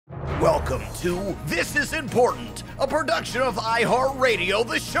Welcome to This Is Important, a production of iHeartRadio,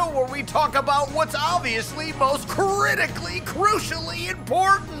 the show where we talk about what's obviously most critically, crucially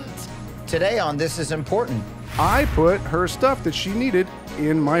important. Today on This Is Important, I put her stuff that she needed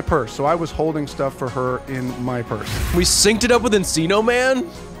in my purse. So I was holding stuff for her in my purse. We synced it up with Encino Man,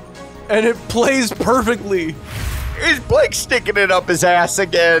 and it plays perfectly. is Blake sticking it up his ass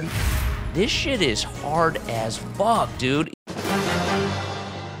again? This shit is hard as fuck, dude.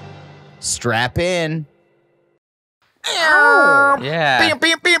 Strap in. Yeah. Give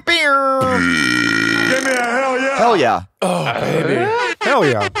me a hell yeah. Hell yeah. Oh, baby. Hell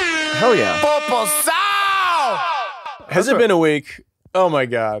yeah. Hell yeah. Has it been a week? Oh, my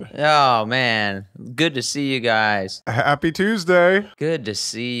God. Oh, man. Good to see you guys. Happy Tuesday. Good to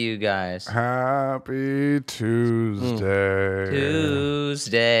see you guys. Happy Tuesday.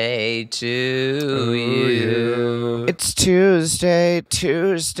 Tuesday to you. It's Tuesday.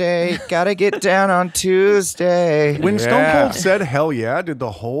 Gotta get down on Tuesday. When Stone Cold said hell yeah, did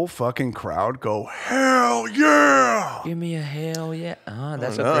the whole fucking crowd go, hell yeah? Give me a hell yeah. Oh,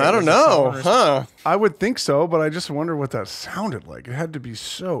 that's I don't know. Huh? I would think so, but I just wonder what that sounded like. It had to be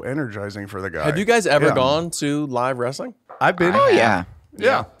so energizing for the guy. Have you guys ever gone to live wrestling? I've been. Oh, yeah.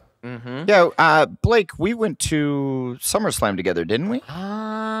 Yeah. Yeah, Blake, we went to SummerSlam together, didn't we?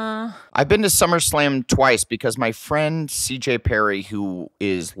 I've been to SummerSlam twice because my friend CJ Perry, who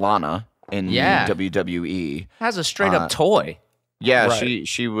is Lana in the WWE, has a straight up toy. Yeah, Right.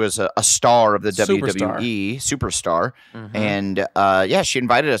 she was a star of the Superstar. WWE, superstar, and yeah, she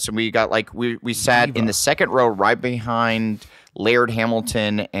invited us, and we got like we sat in the second row right behind Laird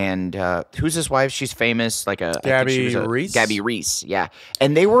Hamilton and who's his wife? She's famous, like I think she was Reese? Gabby Reese, yeah,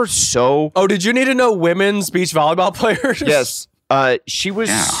 and they were so. Oh, did you need to know women's beach volleyball players? Yes. She was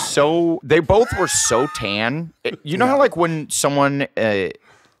they both were so tan. You know how like when someone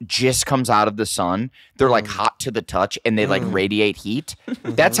just comes out of the sun, they're like hot to the touch and they like radiate heat.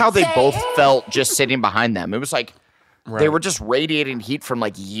 That's how they both felt just sitting behind them. It was like they were just radiating heat from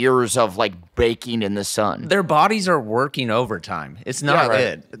like years of like baking in the sun. Their bodies are working overtime. It's not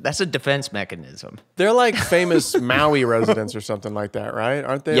good. That's a defense mechanism. They're like famous Maui residents or something like that, right?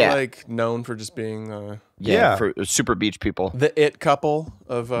 Aren't they Yeah. like known for just being Yeah, for super beach people. the it couple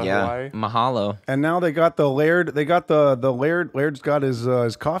of Hawaii? Mahalo. And now they got the Laird. They got the Laird. Laird's got his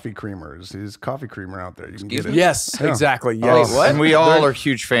coffee creamers. His coffee creamer out there. You can get it. Yes, exactly. Yes. And we all are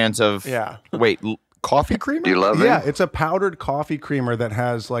huge fans of. Yeah. Wait, coffee creamer? Do you love Yeah, it's a powdered coffee creamer that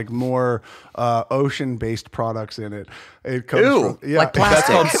has like more ocean-based products in it. It comes from, like That's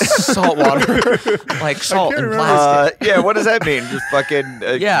plastic. called salt water. Like salt and remember. plastic. yeah, what does that mean? Just fucking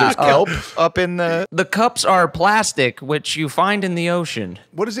there's kelp up in the. The cups are plastic, which you find in the ocean.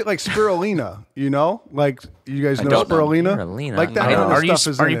 What is it like spirulina? You know, like you guys know don't know. spirulina. Spirulina. Like that I don't- kind of are you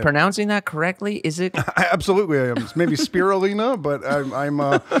stuff is are in you it. pronouncing that correctly? Is it? Absolutely, I am. It's maybe spirulina, but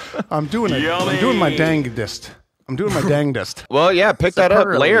I'm doing it. I'm doing my dangdest. I'm doing my dangdest. Well, yeah, pick that up,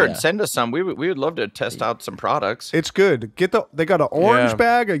 Superlia. Laird. Send us some. We would love to test out some products. It's good. They got an orange Yeah.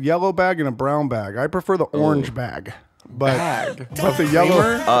 bag, a yellow bag, and a brown bag. I prefer the orange bag, but the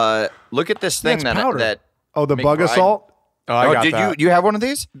yellow. Look at this thing it's that powder. that. Oh, the bug McBride. assault, Oh, I got did that. you have one of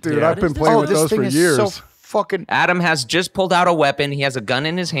these? dude. I've been playing with this those thing for is years. so fucking. Adam has just pulled out a weapon. He has a gun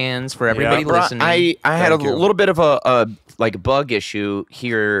in his hands for everybody Bro, listening. I had a Thank you. little bit of a like bug issue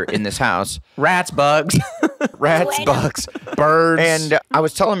here in this house. Rats, bugs. Rats, bugs, Birds. and I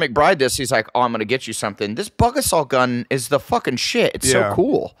was telling McBride this. He's like, "Oh, I'm gonna get you something. This bug assault gun is the fucking shit. It's Yeah. so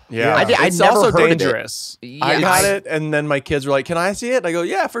cool. yeah, I it's never also heard of it. dangerous. I Yeah, got it, and then my kids were like, "Can I see it?" And I go,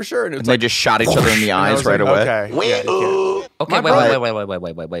 "Yeah, for sure." And it's And they like, just shot each other in the and I eyes was right like, away. Okay, yeah, you can't.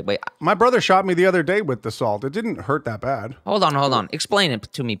 Okay, wait. My brother shot me the other day with the salt. It didn't hurt that bad. Hold on. Explain it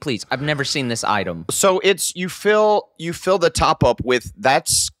to me, please. I've never seen this item. So it's you fill the top up with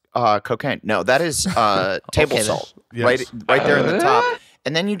that's cocaine. No, that is table Okay, salt. Yes. Right there in the top,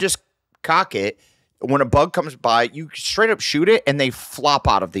 and then you just cock it. When a bug comes by, you straight up shoot it, and they flop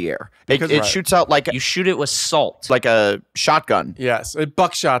out of the air. It shoots out like You shoot it with salt. like a shotgun. Yes,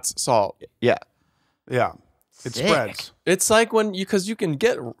 buckshot's salt. Yeah. Yeah, it Sick. spreads. It's like when because you can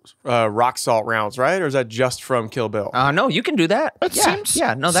get rock salt rounds, right? Or is that just from Kill Bill? No, you can do that. That yeah, seems-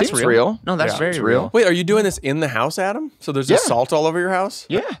 yeah. No, that's seems real. real. No, that's Yeah, very it's real. real. Wait, are you doing this in the house, Adam? So there's just Yeah. salt all over your house?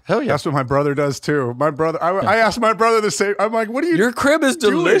 Yeah. Hell yeah. That's what my brother does too. My brother, I asked my brother the same. I'm like, "What are you? Your crib is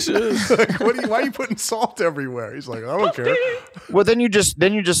doing?" delicious. Like, why are you putting salt everywhere? He's like, "I don't care." Well, then you just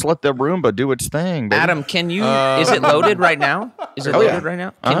let the Roomba do its thing. Baby. Adam, can you? Is it loaded right now? Is it Oh, loaded yeah. right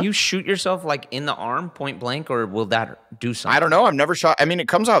now? Can you shoot yourself like in the arm, point blank, or will that do something? I don't know. I've never shot. I mean, it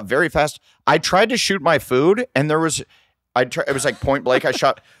comes out very fast. I tried to shoot my food, and it was like point blank.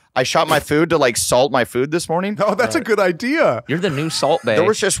 I shot my food to like salt my food this morning. Oh, that's a good idea. You're the new Salt Bae. There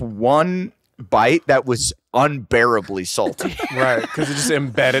was just one bite that was unbearably salty. Right, because it just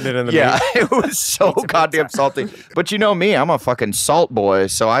embedded it in the Yeah, meat. it was so goddamn salty. But you know me, I'm a fucking salt boy,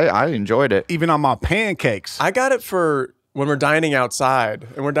 so I enjoyed it. Even on my pancakes. I got it for when we're dining outside.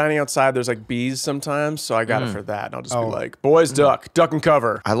 And we're dining outside, there's like bees sometimes, so I got it for that. And I'll just be like, boys, duck and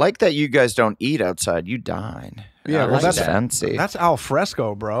cover. I like that you guys don't eat outside, you dine. Yeah, well, that's that's fancy. That's al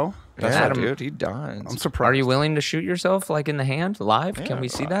fresco, bro. That's Yeah. what, dude, he dines. I'm surprised. Are you willing to shoot yourself like in the hand live? Can we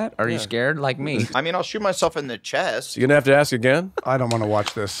see that? Are you scared like me? I mean, I'll shoot myself in the chest. You're going to have to ask again? I don't want to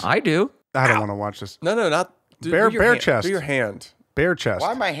watch this. I do. I don't want to watch this. No, not. Bare chest. Do your hand. Bare chest.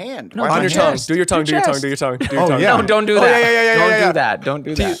 Why my hand? No, Why On my your hand? tongue. Do your tongue. Do your tongue. Do your tongue. Do your Oh, tongue. yeah. No, don't do Oh, that. yeah. Don't do that. Don't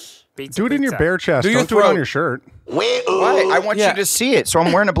do that. Do it in your bare chest. Do your Don't do it on throat. your shirt. Why? I want Yeah. you to see it. So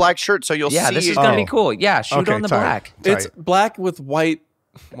I'm wearing a black shirt, so you'll Yeah, see this it. is gonna be cool. Yeah, shoot Okay, on the tight. black. It's Tight. black with white.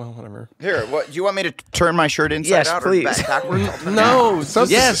 Well, whatever. Here, what? Do you want me to turn my shirt inside Yes, out please. or backwards? No.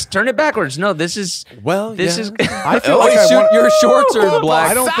 Yes, turn it backwards. No, this is. Well, This yeah. is. I feel Oh, like I shoot, want, your shorts are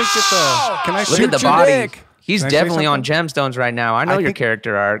black. I don't think it's a. Can I Look shoot at the your body. dick? He's Can I say definitely on something? gemstones right now. I know your think-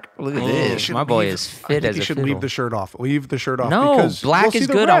 character arc. Look at You this. should My boy leave- is I fit think as you a should fiddle. leave the shirt off. Leave the shirt off. No, because black we'll see is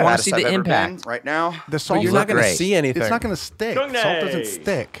the good. I red. wanna Baddest see I've the ever impact. been right now. The salt. You're look not going to great. see anything. It's not going to stick. Salt doesn't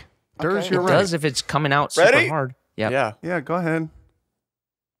stick. There's It your does right. if it's coming out super Ready? hard. Yep. Yeah. Yeah, go ahead.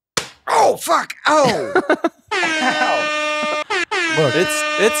 Oh fuck! Oh! Ow. Look,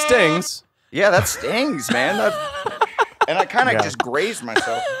 It stings. Yeah, that stings, man. And I kind of Yeah. just grazed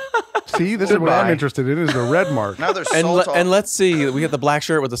myself. see, this is what I'm interested in is the red mark. Now there's And, salt. and let's see. We got the black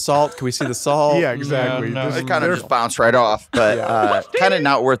shirt with the salt. Can we see the salt? Yeah, exactly. This it is- kind of their just bounced right off, but kind of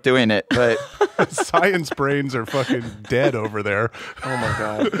not worth doing it. But science brains are fucking dead over there. Oh my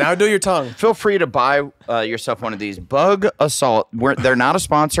god. Now do your tongue. feel free to buy yourself one of these. Bug Assault. They're not a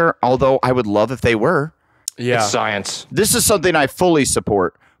sponsor, although I would love if they were. Yeah. Science. This is something I fully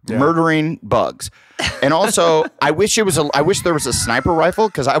support. Murdering bugs. And also, I wish there was a sniper rifle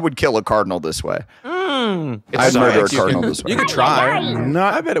because I would kill a cardinal this way. I'd murder a cardinal this way. You could try.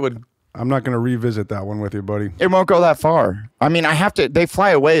 Not, I bet it would. I'm not going to revisit that one with you, buddy. It won't go that far. I mean, they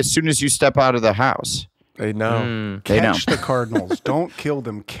fly away as soon as you step out of the house. They know. They know. Catch the cardinals. Don't kill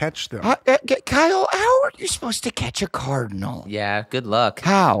them. Catch them. Kyle, how are you supposed to catch a cardinal? Yeah. Good luck.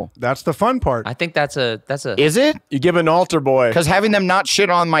 How? That's the fun part. I think that's a. Is it? You give an altar boy. Because having them not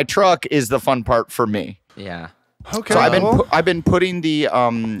shit on my truck is the fun part for me. Yeah. Okay. So well, I've been putting the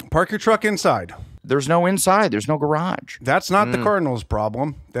park your truck inside. there's no inside, there's no garage. That's not the Cardinals'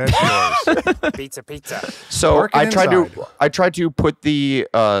 problem. That's yours. Pizza. So Park it I tried to put the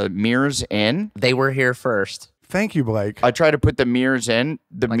mirrors in. They were here first. Thank you, Blake. I tried to put the mirrors in.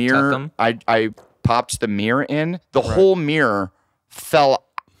 The Like tuck mirror 'em? I popped the mirror in. The whole mirror fell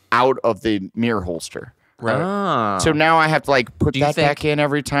out of the mirror holster. Right. Oh. So now I have to like put you that think- back in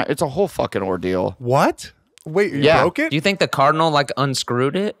every time. It's a whole fucking ordeal. What? Wait, you Yeah. broke it? Do you think the cardinal like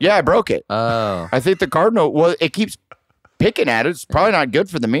unscrewed it? Yeah, I broke it. Oh. I think the cardinal. Well, it keeps picking at it. It's probably not good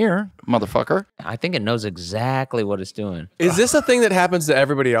for the mirror, motherfucker. I think it knows exactly what it's doing. Is this a thing that happens to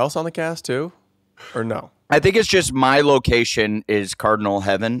everybody else on the cast too? Or no? I think it's just my location is Cardinal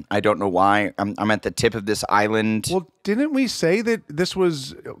Heaven. I don't know why. I'm at the tip of this island. Well, didn't we say that this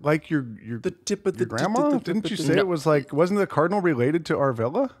was like your tip of your grandma? Didn't you say it was like wasn't the cardinal related to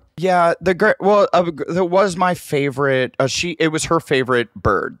Arvilla? Yeah, that was my favorite. It was her favorite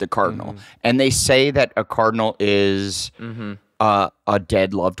bird, the cardinal. And they say that a cardinal is a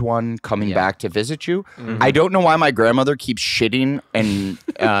dead loved one coming back to visit you. I don't know why my grandmother keeps shitting and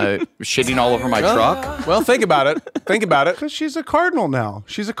shitting all over my truck. Well, think about it. Think about it. Because she's a cardinal now.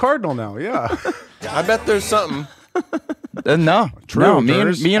 She's a cardinal now. Yeah. I bet there's something. No, True, no. Me and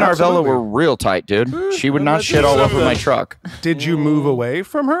Arvella absolutely. were real tight, dude. She would not shit all over my truck. Did you move away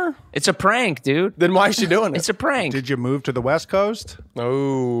from her? It's a prank, dude. Then why is she doing it? It's a prank. Did you move to the West Coast?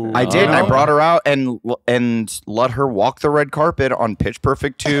 Oh. I did. And I brought her out and let her walk the red carpet on Pitch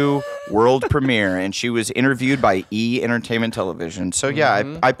Perfect 2 world premiere, and she was interviewed by E Entertainment Television. So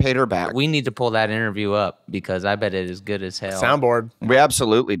yeah, I paid her back. We need to pull that interview up because I bet it is good as hell. Soundboard. We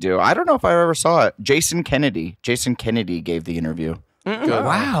absolutely do. I don't know if I ever saw it. Jason Kennedy gave the interview.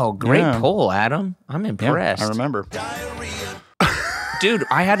 Wow, great Yeah. pull, Adam. I'm Yeah, impressed. I remember. Dude,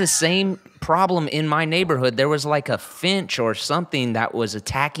 I had the same problem in my neighborhood. There was like a finch or something that was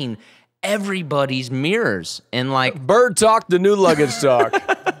attacking everybody's mirrors. And like, Bird talk, the new luggage talk.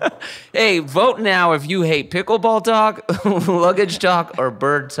 hey, vote now if you hate pickleball talk, luggage talk, or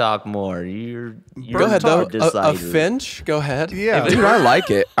bird talk more. You're Go ahead, though. the A decider. finch? Go ahead. Yeah. Dude, I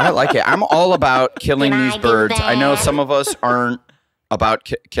like it. I'm all about killing these birds. I know some of us aren't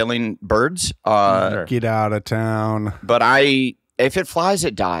about killing birds. Get out of town. But if it flies,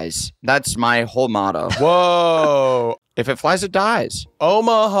 it dies. That's my whole motto. Whoa. If it flies, it dies.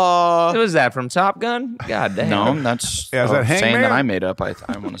 Omaha. Who was that from Top Gun? God damn. No, that's Yeah, is that saying Hangman? that I made up. I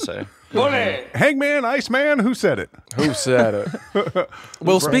want to say. Hangman, Iceman, who said it? Who said it?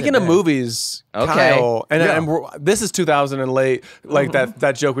 Well, speaking of movies, Okay. Kyle, and this is 2000 and late, like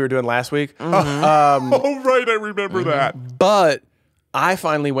that joke we were doing last week. Oh, right, I remember that. But I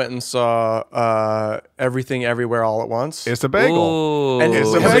finally went and saw Everything Everywhere All at Once. It's a bagel. Ooh. And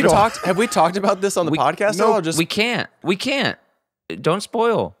It's a have we bagel. talked about this on the podcast at all? Or just We can't. Don't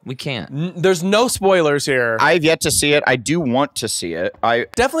spoil. We can't. there's no spoilers here. I've yet to see it. I do want to see it.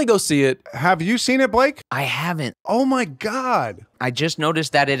 Definitely go see it. Have you seen it, Blake? I haven't. Oh my God. I just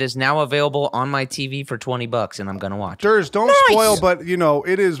noticed that it is now available on my TV for $20, and I'm gonna watch it. Durs, don't spoil, but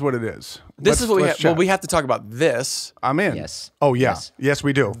it is what it is. This is what we have. chat. Well, we have to talk about this. I'm in. Yes. Oh yeah. Yes. Yes,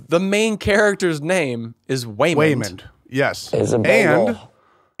 we do. The main character's name is Waymond. Waymond. Yes. And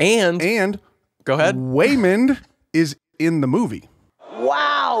And go ahead. Waymond is in the movie.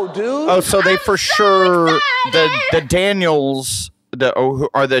 Oh, so they for sure the Daniels who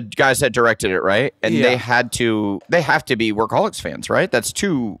are the guys that directed it, right? And Yeah. they have to be Workaholics fans, right? That's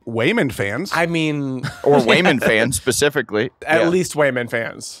two Waymond fans. I mean, or Waymond fans specifically. at Yeah. least Waymond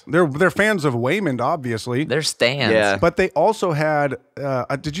fans. They're fans of Waymond, obviously. They're stands. Yeah. But they also had.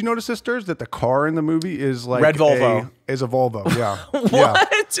 Did you notice, sisters, that the car in the movie is like Red Volvo. Is a Volvo? Yeah. Yeah.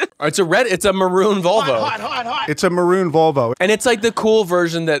 It's a maroon Volvo. It's a maroon Volvo. And it's like the cool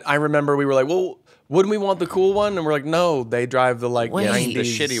version that I remember we were like, well, wouldn't we want the cool one? And we're like, no, they drive the like Wait. 90s, The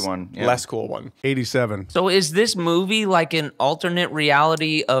shitty one, yeah. less cool one. 87. So is this movie like an alternate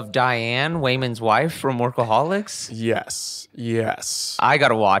reality of Diane, Waymond's wife from Workaholics? Yes. I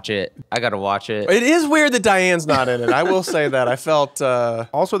gotta watch it. It is weird that Diane's not in it. I will say that. I felt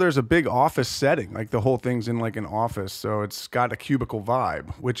Also, there's a big office setting. Like the whole thing's in like an office, so it's got a cubicle vibe,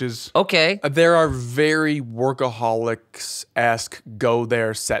 which is Okay. there are very Workaholics-esque go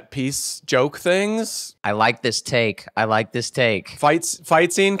there set piece joke things. I like this take.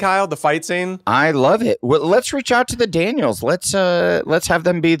 Fight scene, Kyle, the fight scene. I love it. Well, let's reach out to the Daniels. Let's have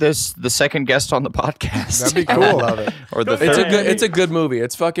them be the second guest on the podcast. that'd be I cool. love it. Or the It's a good movie.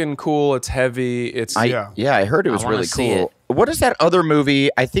 It's fucking cool. It's heavy. It's I heard it was wanna really see cool. it. What is that other movie?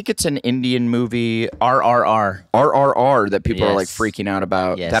 I think it's an Indian movie, RRR. RRR, that people are like Yes. freaking out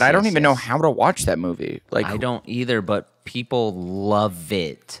about. Yes, that I don't yes, even know yes. how to watch that movie. Like, I don't either, but people love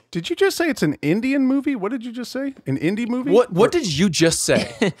it. Did you just say it's an Indian movie? What did you just say? An indie movie? What did you just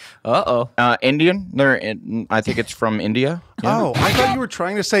say? Indian. I think it's from India. Oh, I thought you were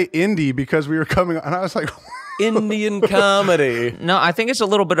trying to say indie because we were coming, and I was like, Indian comedy. No, I think it's a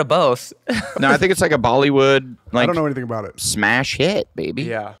little bit of both. No, I think it's like a Bollywood I don't know anything about it. smash hit, baby.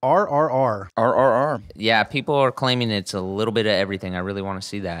 Yeah. RRR. RRR. Yeah, people are claiming it's a little bit of everything. I really want to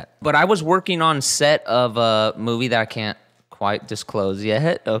see that. But I was working on set of a movie that I can't quite disclose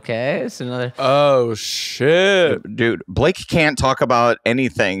yet. Okay, it's another. Oh shit. Dude, Blake can't talk about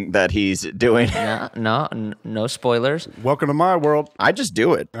anything that he's doing. No spoilers. Welcome to my world. I just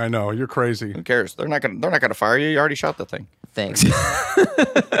do it. I know you're crazy. Who cares? They're not gonna fire you. You already shot the thing. Thanks.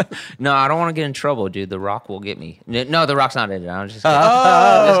 No, I don't want to get in trouble, dude. The Rock will get me. No, The Rock's not in it. I'm just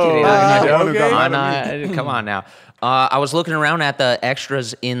kidding. Just kidding. Come on now. I was looking around at the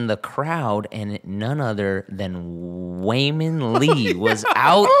extras in the crowd, and none other than Waymond Lee was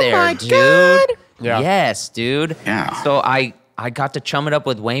out there, dude. God. Yeah. Yes, dude. Yeah. So I got to chum it up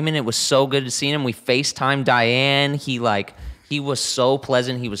with Waymond. It was so good to see him. We FaceTimed Diane. He was so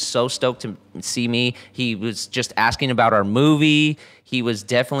pleasant. He was so stoked to see me. He was just asking about our movie. He was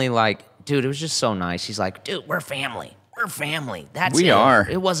definitely like, dude, it was just so nice. He's like, dude, we're family. We're family. That's it. We are.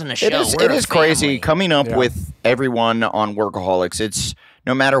 It wasn't a show. It is crazy coming up Yeah. with everyone on Workaholics. It's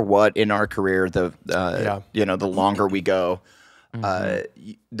no matter what in our career, the longer we go,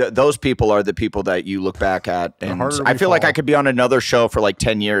 those people are the people that you look back at, and harder I we feel like fall. I could be on another show for like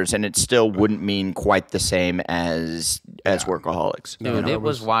 10 years, and it still wouldn't mean quite the same as Workaholics. Dude, it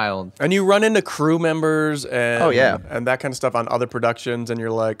was wild. And you run into crew members and Oh, yeah. and that kind of stuff on other productions, and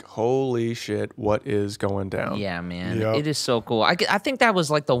you're like, holy shit, what is going down? Yeah, man. Yep. It is so cool. I think that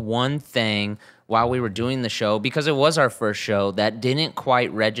was like the one thing while we were doing the show, because it was our first show, that didn't quite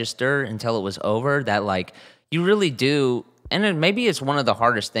register until it was over, that like you really do. And then maybe it's one of the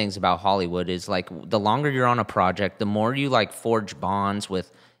hardest things about Hollywood is like the longer you're on a project, the more you like forge bonds with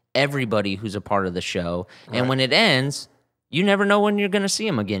everybody who's a part of the show. Right. And when it ends, you never know when you're going to see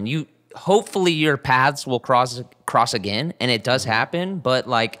them again. Hopefully your paths will cross again, and it does happen, but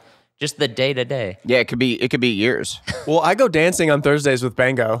like Just the day to day. Yeah, it could be years. Well, I go dancing on Thursdays with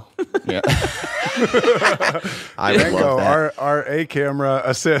Bango. Yeah. I would love that. Our A camera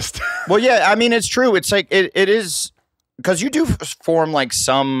assist. Well, yeah, I mean, it's true. It's like it is because you do form like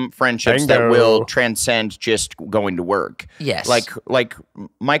some friendships that will transcend just going to work. Yes. Like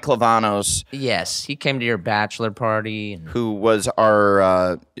Mike Lavanos. Yes, he came to your bachelor party. Who was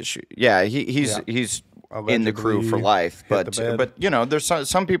our he's in the crew for life. But you know, there's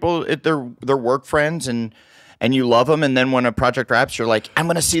some people they're work friends and you love them, and then when a project wraps, you're like, I'm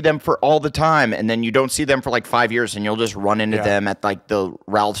gonna see them for all the time, and then you don't see them for like 5 years, and you'll just run into them at like the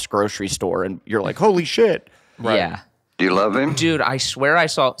Ralph's grocery store, and you're like, holy shit. Right. Yeah. Do you love him? Dude, I swear I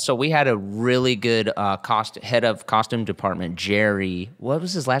saw. So we had a really good head of costume department, Jerry. What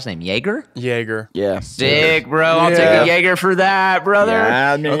was his last name? Jaeger? Yeah. Sick, bro. I'll take a Jaeger for that, brother.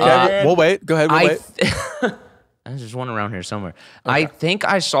 Yeah, Okay. We'll wait. Go ahead. We'll wait. There's one around here somewhere. Okay. I think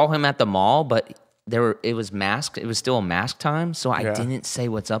I saw him at the mall, but it was masked. It was still a mask time, so I didn't say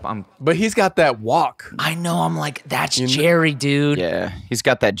what's up. But he's got that walk. I know. I'm like, that's Jerry, dude. Yeah, he's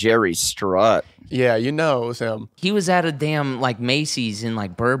got that Jerry strut. Yeah, you know it was him. He was at a damn like Macy's in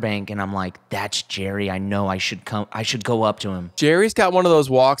like Burbank, and I'm like, that's Jerry. I know I should go up to him. Jerry's got one of those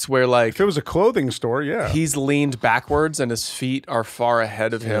walks where like If it was a clothing store, yeah. he's leaned backwards and his feet are far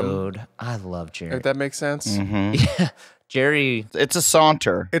ahead of him. Dude, I love Jerry. If that makes sense. Mm-hmm. Yeah, Jerry. It's a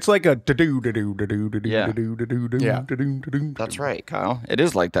saunter. It's like a do. Yeah. That's right, Kyle. It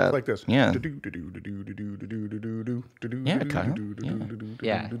is like that. Like this. Yeah. Yeah, Kyle.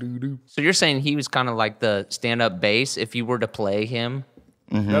 Yeah. So you're saying he was kind of like the stand-up bass if you were to play him?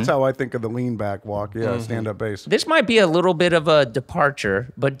 That's how I think of the lean back walk. Yeah, stand up bass. This might be a little bit of a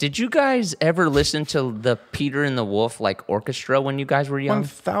departure, but did you guys ever listen to the Peter and the Wolf like orchestra when you guys were young?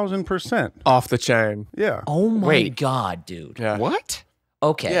 1000%. Off the chain. Yeah. Oh my Wait. God, dude. Yeah. What?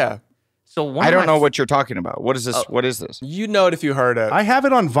 Okay. Yeah. So I don't know what you're talking about. What is this? What is this? You know it if you heard it. I have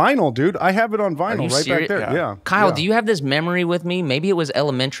it on vinyl, dude. I have it on vinyl right serious? back there. Yeah. Kyle, Yeah. do you have this memory with me? Maybe it was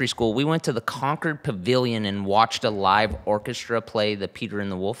elementary school. We went to the Concord Pavilion and watched a live orchestra play the Peter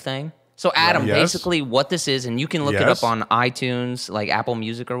and the Wolf thing. So Adam, Yes. basically what this is, and you can look it Yes. up on iTunes, like Apple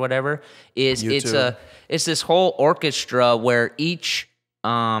Music or whatever, is YouTube. it's this whole orchestra where each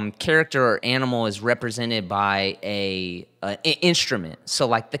character or animal is represented by a instrument. So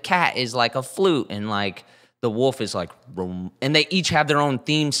like the cat is like a flute, and like the wolf is like, and they each have their own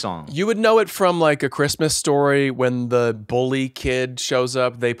theme song. You would know it from like A Christmas Story when the bully kid shows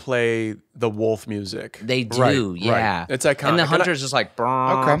up. They play the wolf music. They do, Right, yeah. right. It's iconic. And the And hunter's just like,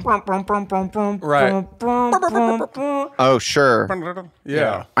 Okay. Right. Oh, sure.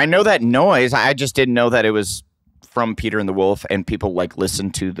 Yeah. I know that noise. I just didn't know that it was from Peter and the Wolf, and people like listen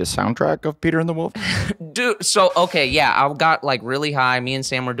to the soundtrack of Peter and the Wolf. Dude, so okay, yeah, I got like really high. Me and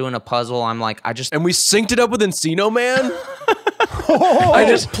Sam were doing a puzzle. I'm like, And we synced it up with Encino Man. I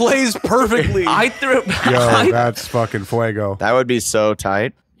just plays perfectly. I threw. Yo, that's fucking fuego. That would be so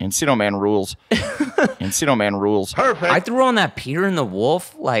tight. Encino Man rules. Encino Man rules. I threw on that Peter and the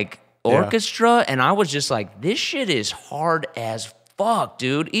Wolf like orchestra, and I was just like, this shit is hard as fuck,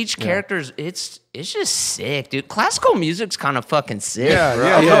 dude. Each character's it's just sick, dude. Classical music's kind of fucking sick. Yeah, bro.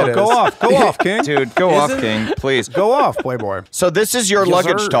 yeah, it go is. off. Go off, King. Dude, go off, King, please. Go off, Playboy. So this is your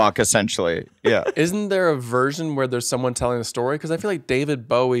luggage sir. talk, essentially. Yeah. Isn't there a version where there's someone telling a story? Because I feel like David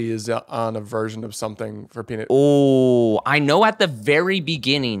Bowie is on a version of something for Peanut. Oh, I know at the very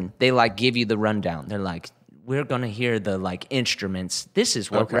beginning, they like give you the rundown. They're like, we're going to hear the like instruments. This is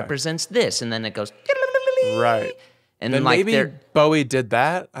what Okay. represents this. And then it goes, Right. and Then like maybe they're- Bowie did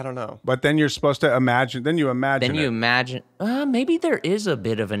that. I don't know. But then you're supposed to imagine. Then you imagine. then you it. imagine, maybe there is a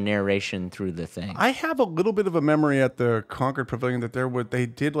bit of a narration through the thing. I have a little bit of a memory at the Concord Pavilion that they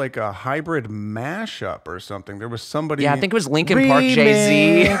did like a hybrid mashup or something. There was somebody. Yeah, I think it was Linkin Park,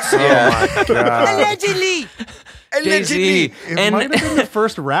 Jay-Z. Yeah. Allegedly. Jay-Z. It And might have been the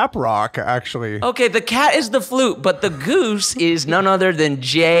first rap rock, actually. okay, the cat is the flute, but the goose is none other than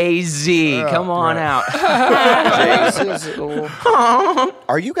Jay-Z. Come on out.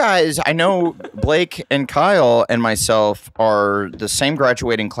 Are you guys, I know Blake and Kyle and myself are the same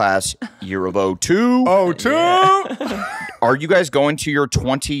graduating class, year of 02. Oh, two. Are you guys going to your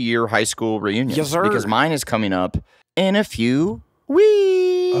 20-year high school reunion? Yes, sir. Because mine is coming up in a few weeks.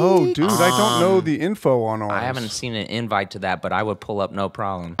 Oh, dude, I don't know the info on ours. I haven't seen an invite to that, but I would pull up no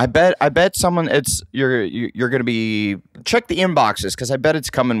problem. I bet someone you're going to be check the inboxes because I bet it's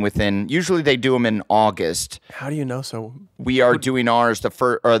coming within. Usually they do them in August. How do you know so? We are doing ours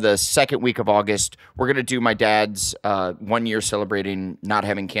the second week of August. We're going to do my dad's 1 year celebrating not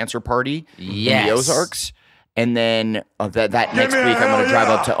having cancer party in the Yes. Ozarks. And then that next week, I'm going to drive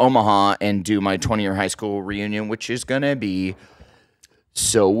up to Omaha and do my 20-year high school reunion, which is going to be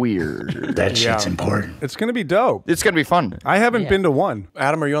so weird. That shit's important. It's going to be dope. It's going to be fun. I haven't been to one.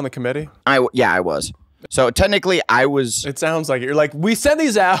 Adam, are you on the committee? I was. So technically, I was. It sounds like you're like, we send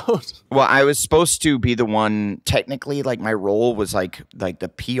these out. Well, I was supposed to be the one. Technically, like my role was like the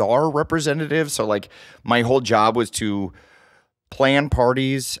PR representative. So like my whole job was to plan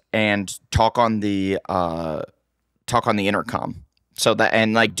parties and talk on the intercom. So that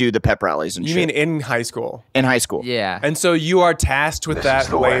and like do the pep rallies and You shit. mean in high school? In high school. Yeah. And so you are tasked with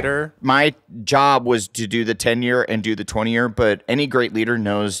that later? My job was to do the 10-year and do the 20-year, but any great leader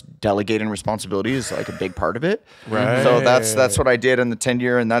knows delegating responsibility is like a big part of it. Right. So that's what I did in the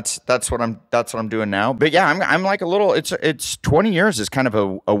 10-year, and that's what I'm doing now. But yeah, I'm like a little. It's 20 years is kind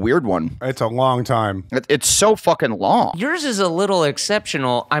of a weird one. It's a long time. It's so fucking long. Yours is a little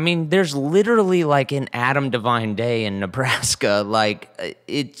exceptional. I mean, there's literally like an Adam Devine day in Nebraska. Like,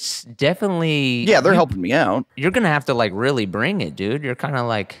 it's definitely... Yeah, they're helping me out. You're going to have to like really bring it, dude. You're kind of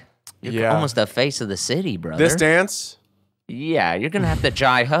like... You're Yeah. almost the face of the city, brother. This dance, Yeah, you're going to have to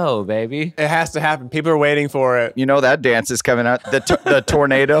jai-ho, baby. it has to happen. People are waiting for it. You know that dance is coming out. The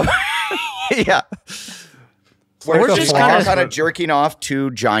tornado. Yeah. We're the just floss, kind of... jerking off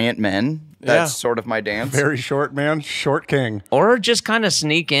two giant men. That's Yeah. sort of my dance. Very short man, short king. Or just kind of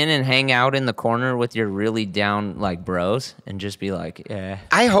sneak in and hang out in the corner with your really down like bros and just be like, yeah.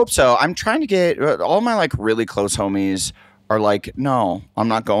 I hope so. I'm trying to get all my like really close homies are like, no, I'm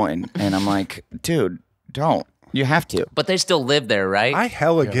not going. And I'm like, dude, don't. You have to. But they still live there, right? I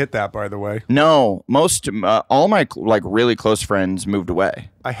hella get that, by the way. No, most all my like really close friends moved away.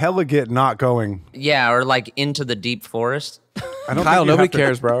 I hella get not going. Yeah, or like into the deep forest. I don't Kyle, think you nobody have to-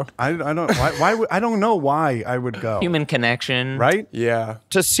 cares, bro. I don't. I don't know why I would go. Human connection. Right? Yeah.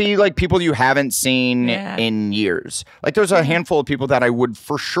 To see like people you haven't seen Yeah. in years. Like there's a handful of people that I would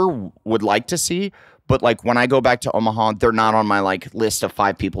for sure would like to see, but like when I go back to Omaha, they're not on my like list of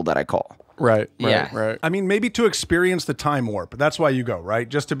 5 people that I call. Right. Yeah. Right. I mean, maybe to experience the time warp. That's why you go, right?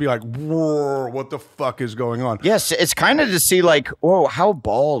 Just to be like, whoa, what the fuck is going on? Yes, it's kind of to see like, whoa, how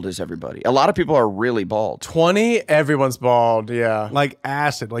bald is everybody? A lot of people are really bald. 20, everyone's bald. Yeah. Like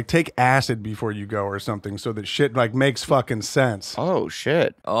acid. Like take acid before you go or something so that shit like makes fucking sense. Oh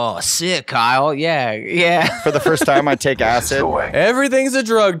shit. Oh, sick, Kyle. Yeah, yeah. For the first time I take acid. Everything's a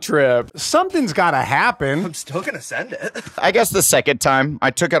drug trip. Something's got to happen. Still gonna send it. I guess the second time I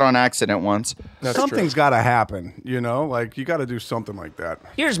took it on accident once. Something's got to happen, you know? Like you got to do something like that.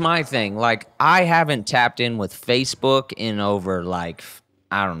 Here's my thing. Like, I haven't tapped in with Facebook in over like,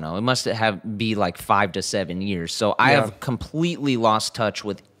 I don't know. It must be like 5 to 7 years. So I have completely lost touch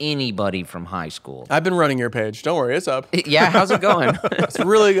with anybody from high school. I've been running your page. Don't worry, it's up. Yeah, how's it going? It's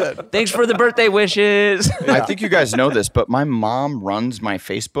really good. Thanks for the birthday wishes. I think you guys know this, but my mom runs my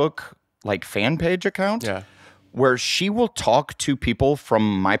Facebook like fan page account. Yeah. Where she will talk to people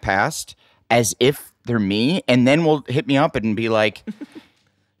from my past as if they're me, and then will hit me up and be like,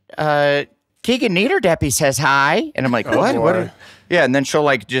 Keegan Niederdeppy says hi. And I'm like, what? boy. What? Yeah, and then she'll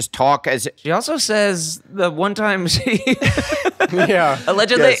like just talk as She also says the one time she Yeah.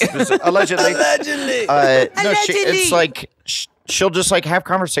 allegedly. allegedly. No, it's like she'll just like have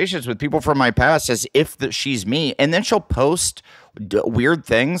conversations with people from my past as if she's me, and then she'll post weird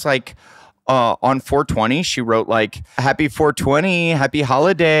things like. On 420, she wrote like, happy 420, happy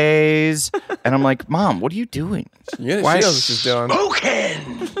holidays. And I'm like, Mom, what are you doing? Yeah, she Why- knows what she's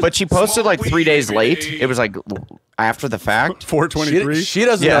doing. But she posted like 3 days late. It was like after the fact. 423. She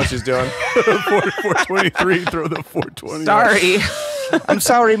doesn't know Yeah. what she's doing. 423. Throw the 420. Sorry. I'm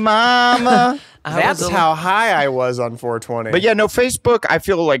sorry, Mom. That's how high I was on 420. But yeah, no, Facebook, I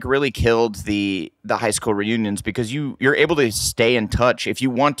feel like really killed the high school reunions because you're able to stay in touch if you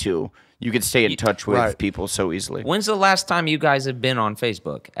want to. You could stay in touch with Right. people so easily. When's the last time you guys have been on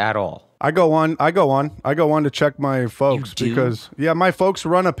Facebook at all? I go on to check my folks You do? because my folks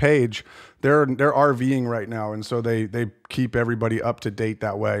run a page. They're RVing right now, and so they keep everybody up to date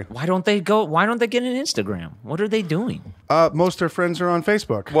that way. Why don't they get an Instagram? What are they doing? Most of their friends are on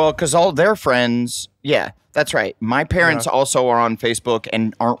Facebook. Well, because all their friends, yeah, that's right. My parents also are on Facebook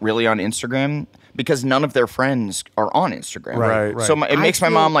and aren't really on Instagram because none of their friends are on Instagram. Right. So it makes my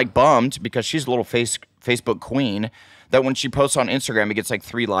mom like bummed because she's a little Facebook queen. That when she posts on Instagram, it gets like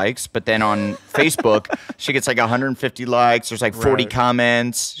 3 likes, but then on Facebook, she gets like 150 likes. There's like 40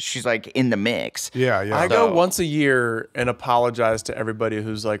 comments. She's like in the mix. Yeah. I go once a year and apologize to everybody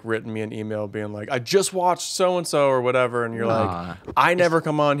who's like written me an email being like, I just watched so-and-so or whatever. And you're like, I never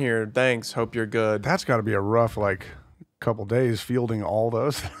come on here. Thanks. Hope you're good. That's got to be a rough couple days fielding all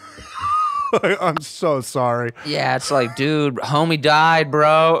those. I'm so sorry. Yeah, it's like, dude, homie died,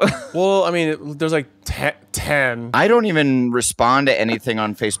 bro. Well, I mean, there's like 10. I don't even respond to anything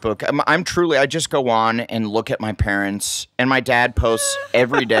on Facebook. I'm truly, I just go on and look at my parents, and my dad posts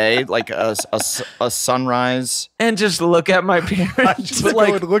every day, like a sunrise. And just look at my parents. Just go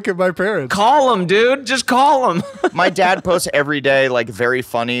and look at my parents. Call them, dude. Just call them. My dad posts every day, like very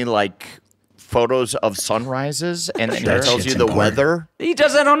funny, like photos of sunrises, and then he tells you the weather. He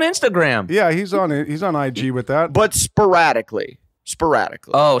does that on Instagram. Yeah, he's on IG with that. But sporadically.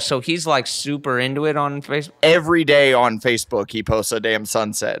 Oh, so he's like super into it on Facebook? Every day on Facebook, he posts a damn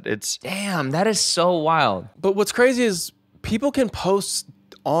sunset. Damn, that is so wild. But what's crazy is people can post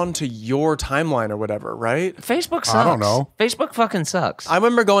onto your timeline or whatever, right? Facebook sucks. I don't know. Facebook fucking sucks. I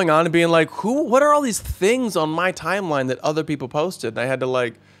remember going on and being like, what are all these things on my timeline that other people posted? And I had to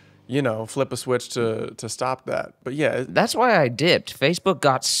like, flip a switch to stop that. But yeah. That's why I dipped. Facebook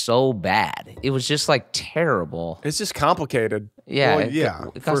got so bad. It was just like terrible. It's just complicated. Yeah. Well, yeah,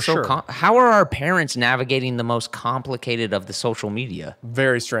 it got for so sure. How are our parents navigating the most complicated of the social media?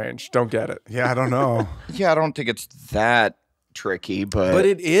 Very strange. Don't get it. Yeah, I don't know. Yeah, I don't think it's that tricky, but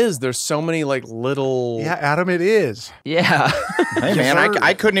it is. There's so many like little. Yeah, Adam, it is. Yeah. Hey, man,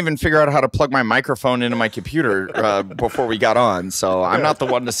 I couldn't even figure out how to plug my microphone into my computer before we got on, so I'm not the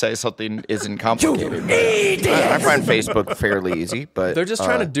one to say something isn't complicated. I find Facebook fairly easy, but They're just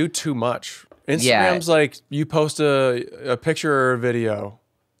trying to do too much. Instagram's like you post a picture or a video,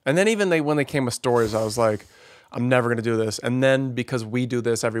 and then even when they came with stories, I was like, I'm never gonna do this. And then because we do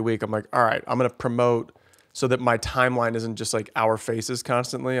this every week, I'm like, all right, I'm gonna promote so that my timeline isn't just like our faces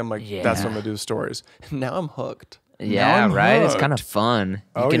constantly. I'm like, that's what I'm gonna do, stories. And now I'm hooked. Yeah, I'm right? It's hooked. kind of fun.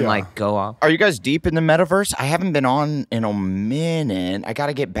 You Oh, can yeah. like go off. Are you guys deep in the metaverse? I haven't been on in a minute. I got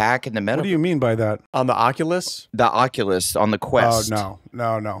to get back in the metaverse. What do you mean by that? On the Oculus, The Oculus on the Oh, Quest. no.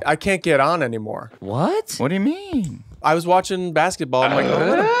 I can't get on anymore. What? What do you mean? I was watching basketball. I'm like, I'm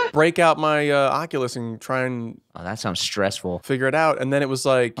gonna break out my Oculus and try and Oh, that sounds stressful. figure it out. And then it was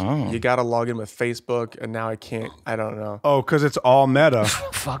like, you got to log in with Facebook, and now I can't. I don't know. Oh, because it's all meta.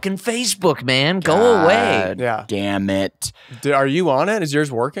 Fucking Facebook, man. Go away. God Yeah. Damn it. Are you on it? Is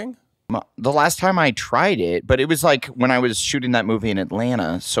yours working? The last time I tried it, but it was like when I was shooting that movie in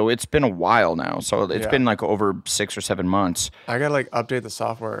Atlanta, so it's been a while now. So it's been like over 6 or 7 months. I gotta like update the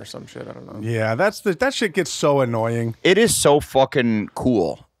software or some shit. I don't know. Yeah, that shit gets so annoying. It is so fucking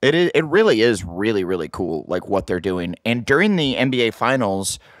cool. It really is really, really cool, like what they're doing. And during the NBA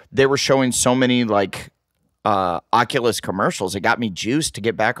Finals, they were showing so many like Oculus commercials. It got me juiced to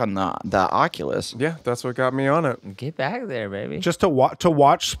get back on the Oculus. Yeah, that's what got me on it. Get back there, baby. Just to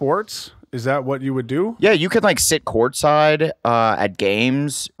watch sports? Is that what you would do? Yeah, you could like sit courtside at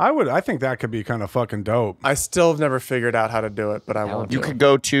games. I think that could be kind of fucking dope. I still have never figured out how to do it, but I won't. You could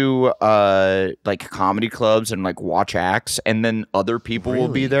go to like comedy clubs and like watch acts, and then other people will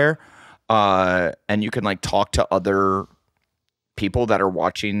be there, and you can like talk to other people that are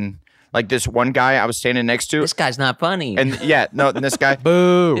watching. Like this one guy I was standing next to, This guy's not funny. and this guy.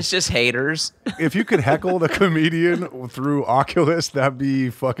 Boo. It's just haters. If you could heckle the comedian through Oculus, that'd be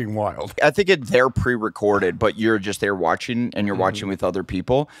fucking wild. I think they're pre-recorded, but you're just there watching, and you're watching with other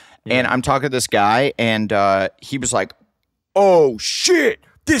people. And I'm talking to this guy, and he was like, "Oh shit,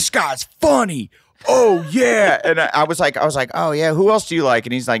 this guy's funny. Oh yeah." And I was like, "Oh yeah, who else do you like?"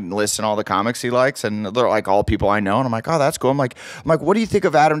 And he's like listing all the comics he likes, and they're like all people I know. And I'm like, "Oh, that's cool." I'm like, "What do you think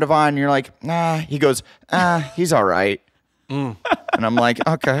of Adam Devine?" And you're like, "Nah." He goes, "He's all right." And I'm like,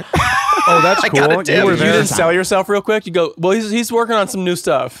 "Okay." Oh, that's cool. gotta tell You were you, You there. didn't sell yourself real quick. You go, well, he's working on some new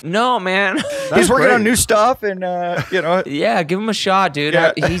stuff. No, man. He's working great. on new stuff, and Yeah, give him a shot, dude.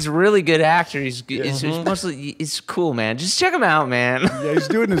 Yeah. He's a really good actor. He's mostly it's cool, man. Just check him out, man. Yeah, he's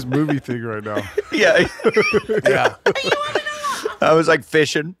doing his movie thing right now. yeah. Yeah. I was like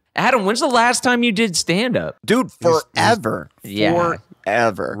fishing, Adam, when's the last time you did stand up? dude, forever. Yeah.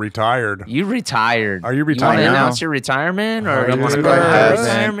 Forever. Retired. You retired. Are you You want retired? to I know. announce your retirement, or you you want to wanna go go ahead? ahead?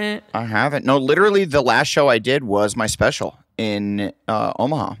 Retirement? I haven't. No, literally, the last show I did was my special in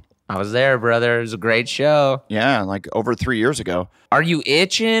Omaha. I was there, brother. It was a great show. Yeah, like over 3 years ago. Are you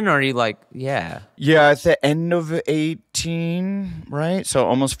itching, or are you like, yeah? Yeah, at the end of 18, right? So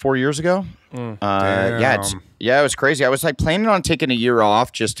almost 4 years ago. Yeah, it was crazy. I was like planning on taking a year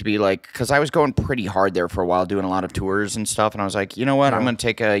off just to be like, because I was going pretty hard there for a while, doing a lot of tours and stuff. And I was like, you know what? I'm going to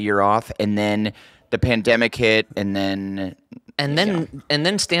take a year off. And then the pandemic hit, and then And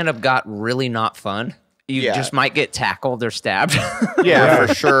then stand up got really not fun. you just might get tackled or stabbed. Yeah,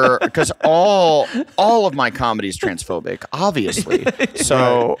 for sure. Because all of my comedy is transphobic, obviously.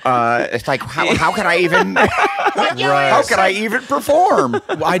 So it's like, how could I even? How could I even perform?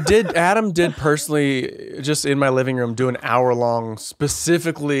 Adam did personally, just in my living room, do an hour-long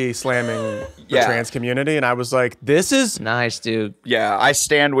specifically slamming the trans community, and I was like, "This is nice, dude." Yeah, I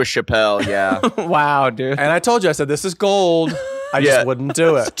stand with Chappelle. Yeah. Wow, dude. And I told you, I said, "This is gold." I just wouldn't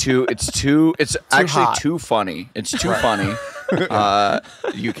do it. It's actually hot. too funny. It's too funny.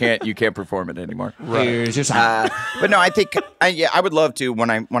 You can't perform it anymore. Right. But no, I think I would love to when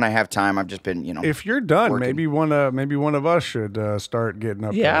I have time. I've just been If you're done, working. maybe one of us should start getting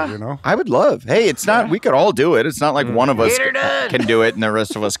up Yeah. there. You know. I would love. Hey, it's not. We could all do it. It's not like one of us can do it and the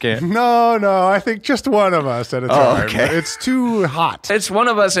rest of us can't. No, I think just one of us at a time. okay. It's too hot. It's one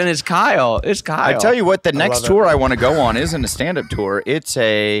of us, and it's Kyle. It's Kyle. I tell you what, the next love it. tour I want to go on isn't a stand-up tour. It's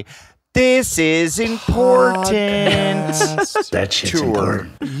a This is important. That shit's Tour.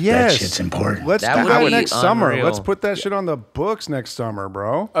 important. Yes. That shit's important. Let's That do would that be next summer. unreal. Let's put that shit on the books next summer,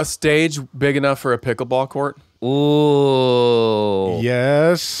 bro. A stage big enough for a pickleball court? Ooh.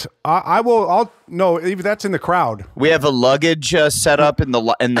 Yes. I will. I'll. No, even that's in the crowd. We have a luggage set up in the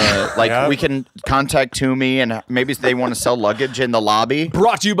like. Yep. We can contact Toomey and maybe they want to sell luggage in the lobby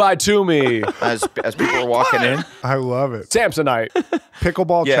Brought to you by Toomey. as people are walking in. I love it. Samsonite.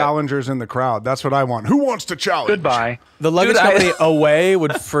 Pickleball Yeah. challengers in the crowd. That's what I want. Who wants to challenge? Goodbye. The luggage Dude, company away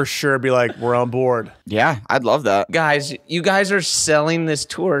would for sure be like, we're on board. Yeah, I'd love that. Guys, you guys are selling this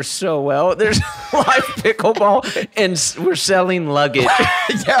tour so well. There's live pickleball and we're selling luggage.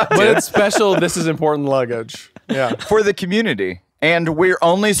 Yeah, But it's special. This is important luggage. Yeah. for the community, and we're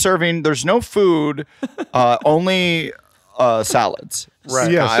only serving. There's no food, only salads.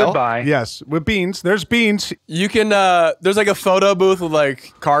 Right. Yes. Kyle? Goodbye. Yes. With beans. There's beans. You can, there's like a photo booth with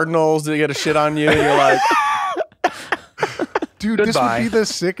like cardinals that get a shit on you. And you're like, Dude, this would Goodbye. be the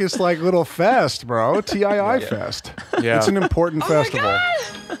sickest like little fest, bro. TII fest. Yeah. It's an important festival.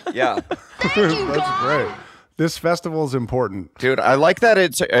 Yeah, That's great. This festival is important. dude, I like that.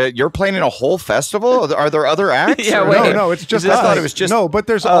 It's you're planning a whole festival. Are there other acts? Yeah, or- wait. No, it's just I us. thought it was just- no, but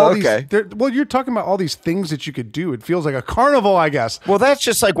there's Oh, all okay. these. Well, you're talking about all these things that you could do. It feels like a carnival, I guess. Well, that's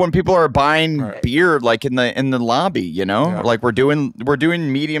just like when people are buying beer, like in the lobby. You know, like we're doing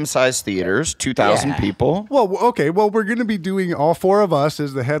medium-sized theaters, 2,000 people. Well, okay. Well, we're going to be doing all four of us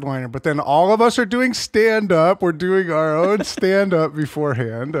as the headliner, but then all of us are doing stand up. We're doing our own stand up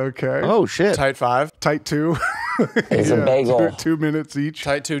beforehand. Okay. Oh shit! tight five, Tight two. It's a bagel. 2 minutes each.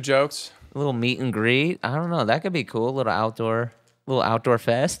 tight two jokes. A little meet and greet. I don't know. That could be cool. A little outdoor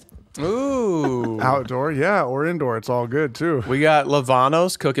fest. Ooh. Outdoor, yeah, or indoor. It's all good too. We got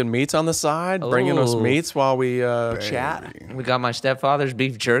Lavanos cooking meats on the side, bringing us Ooh. meats while we chat. We got my stepfather's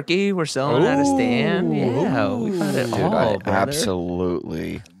beef jerky. We're selling at a stand. Yeah, we got it all, I brother.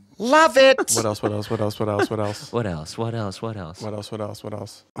 absolutely love it. What else? What else? What else? What else? What else? What else? What else? What else? What else? What else? What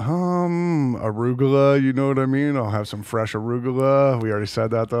else? Arugula, you know what I mean? I'll have some fresh arugula. We already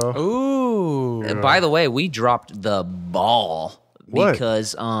said that though. Ooh. And by the way, we dropped the ball What?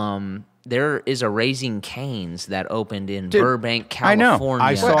 because there is a Raising Cane's that opened in Burbank, I know. California.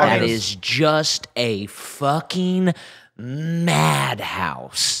 I saw that this. is just a fucking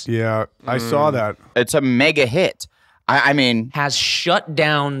madhouse. Yeah, I saw that. It's a mega hit. I mean, Has shut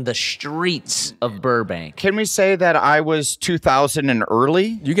down the streets of Burbank. can we say that I was 2000 and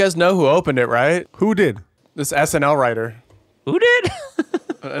early? You guys know who opened it, right? Who did? This SNL writer. Who did?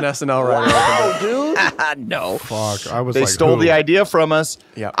 An SNL writer. Opened it. No. Fuck, I was They like, stole who? the idea from us.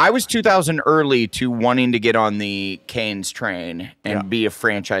 Yeah. I was 2000 early to wanting to get on the Canes train and Yeah. be a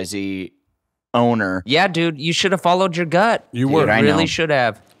franchisee owner. Yeah, dude, you should have followed your gut. You You were. I really know. should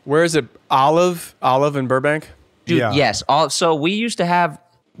have. Where is it? Olive in Burbank? Dude, Yeah. yes. So we used to have.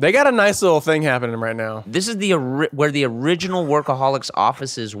 They got a nice little thing happening right now. This is where the original Workaholics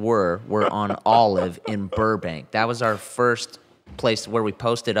offices were on Olive in Burbank. That was our first place where we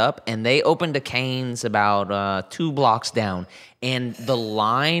posted up, and they opened a Cane's about 2 blocks down, and the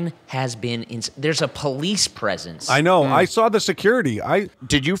line has been. There's a police presence. I know. I saw the security.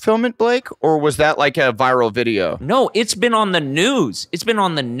 Did you film it, Blake? Or was that like a viral video? No, it's been on the news. It's been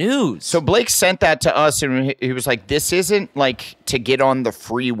on the news. So Blake sent that to us and he was like, this isn't like to get on the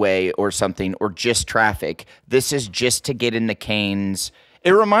freeway or something or just traffic. This is just to get in the Canes.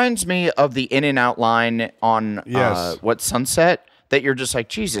 It reminds me of the In-N-Out line on Yes. Sunset that you're just like,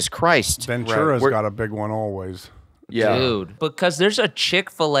 Jesus Christ. Ventura's We're- got a big one always. Yeah. Dude, because there's a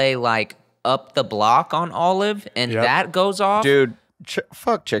Chick-fil-A like up the block on Olive, and Yep. that goes off. Dude,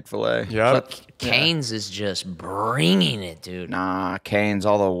 Fuck Chick-fil-A. Yeah. But Cane's is just bringing it, dude. Nah, Cane's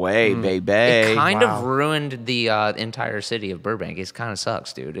all the way, baby. It kind of ruined the entire city of Burbank. It kind of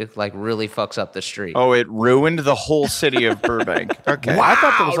sucks, dude. It like really fucks up the street. Oh, it ruined the whole city of Burbank. Okay. I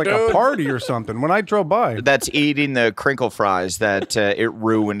thought that was like a party or something when I drove by. That's eating the crinkle fries that it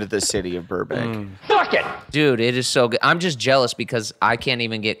ruined the city of Burbank. Fuck it. Dude, it is so good. I'm just jealous because I can't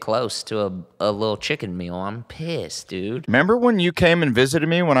even get close to a little chicken meal. I'm pissed, dude. Remember when you came and visited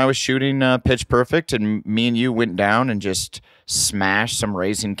me when I was shooting Pitch Perfect and me and you went down and just smashed some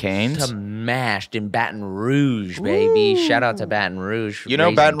Raising Cane's? Smashed in Baton Rouge, baby. Shout out to Baton Rouge. You know,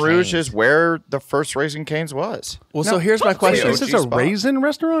 Raising Baton Rouge Cane's. is where the first Raising Cane's was. Well, so here's my question. This is a raisin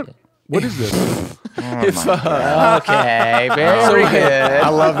restaurant? What is this? Okay, very good. I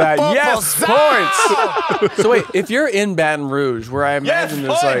love that. Yes, points. So wait, if you're in Baton Rouge, where I imagine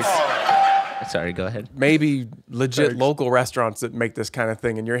there's like Sorry, go ahead. maybe legit local restaurants that make this kind of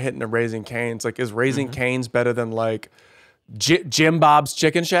thing, and you're hitting a Raising Cane's, like is Raising Cane's better than like Jim Bob's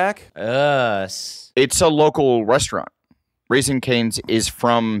Chicken Shack? It's a local restaurant. Raising Cane's is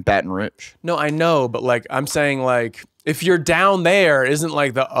from Baton Rouge. No, I know, but like I'm saying, like if you're down there, isn't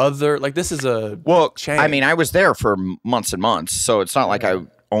like the other like this is a chain. I mean, I was there for months and months, so it's not like I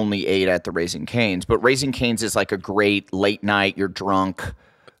only ate at the Raising Cane's. But Raising Cane's is like a great late night. You're drunk.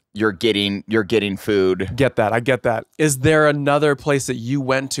 You're getting food. Get that. I get that. Is there another place that you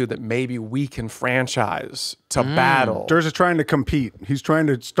went to that maybe we can franchise to battle? Durs is trying to compete. He's trying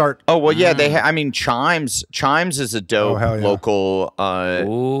to start. Oh well, yeah. I mean, Chimes is a dope hell yeah. local.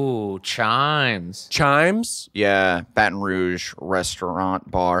 Ooh, Chimes. Chimes? Yeah, Baton Rouge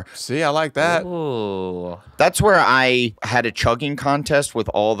restaurant bar. See, I like that. Ooh. That's where I had a chugging contest with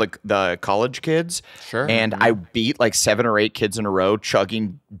all the college kids. Sure. And I beat like 7 or 8 kids in a row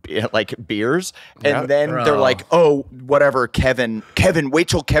chugging like beers. And then they're like, oh, whatever, Kevin, wait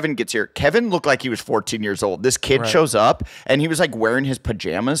till Kevin gets here. Kevin looked like he was 14 years old. This kid shows up and he was like wearing his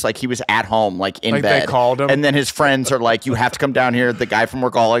pajamas, like he was at home, like in Like bed. they called him? And then his friends are like, you have to come down here. The guy from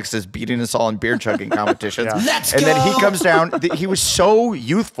Workaholics is beating us all in beer chugging competitions. Let's and go. then he comes down. He was so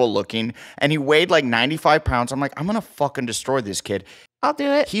youthful looking and he weighed like 95 pounds. I'm like, I'm going to fucking destroy this kid. I'll do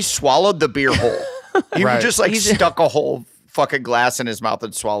it. He swallowed the beer whole. He Right. just like stuck a whole fucking glass in his mouth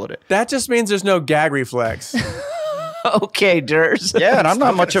and swallowed it. That just means there's no gag reflex. Okay, Durs. Yeah, and I'm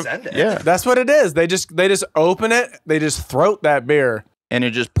not much of yeah. That's what it is. They just open it, they just throat that beer. And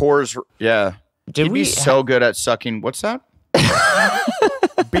it just pours. Yeah, Did he'd we be so good at sucking. What's that?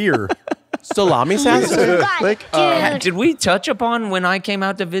 Beer. Salami salsa? Did we touch upon when I came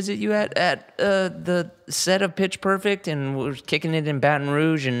out to visit you at the set of Pitch Perfect and we were kicking it in Baton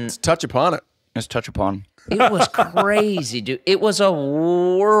Rouge and Touch upon it. Let's touch upon. it was crazy, dude. It was a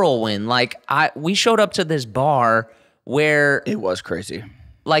whirlwind. Like we showed up to this bar where It was crazy.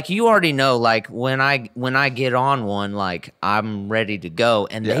 like you already know, like when I get on one, like I'm ready to go,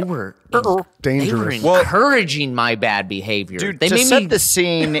 and they were Dangerous. They were encouraging my bad behavior. Dude, they to made set me the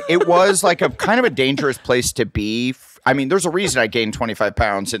scene, it was like a kind of a dangerous place to be. I mean, there's a reason I gained 25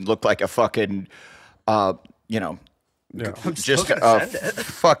 pounds and looked like a fucking, just a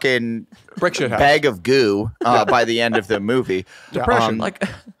fucking Brick shit house. bag of goo by the end of the movie. Depression. like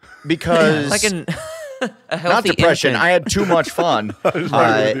Because like a healthy not depression. infant. I had too much fun.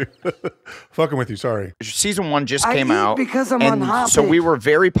 Fucking with you. Sorry. Season 1 just came out, because I'm and unhappy. so we were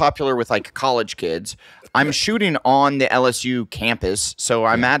very popular with like college kids. I'm shooting on the LSU campus, so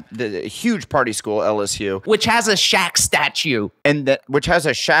I'm at the huge party school LSU, which has a Shaq statue. and which has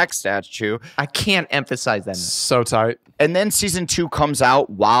a Shaq statue. I can't emphasize that enough. So tight. And then season 2 comes out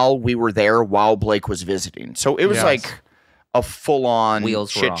while we were there, while Blake was visiting. So it was Yes. like a full-on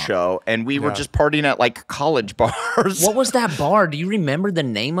Wheels were shit off. show, and we were just partying at like college bars. What was that bar? Do you remember the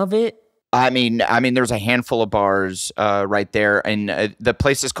name of it? I mean, there's a handful of bars right there, and the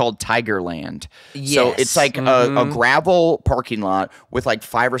place is called Tigerland. So Yes. it's like a gravel parking lot with like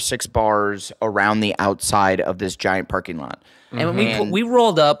 5 or 6 bars around the outside of this giant parking lot. And we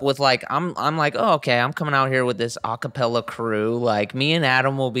rolled up with like I'm like, oh, okay, I'm coming out here with this a cappella crew. Like me and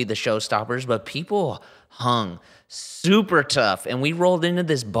Adam will be the showstoppers, but people hung super tough. And we rolled into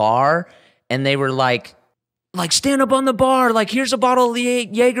this bar, and they were like stand up on the bar. Like here's a bottle of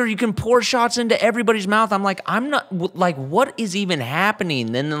Jaeger. You can pour shots into everybody's mouth. I'm like, I'm not like, what is even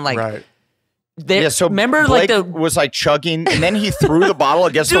happening? Then like. Right. Yeah, so remember Blake like the was like chugging, and then he threw the bottle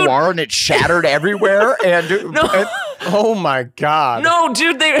against the Dude. wall, and it shattered everywhere. And No. Oh my God. No,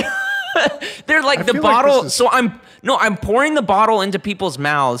 dude, they're like the feel like bottle. this is- So I'm pouring the bottle into people's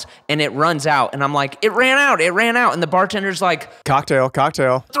mouths and it runs out. And I'm like, it ran out. And the bartender's like, Cocktail.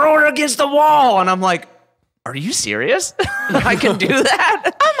 throw it against the wall. And I'm like, are you serious? I can do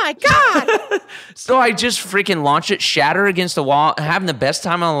that? Oh my God. So I just freaking launch it, shatter against the wall, having the best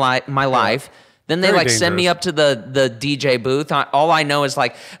time of my life. Then they Very send me dangerous. up to the DJ booth. All I know is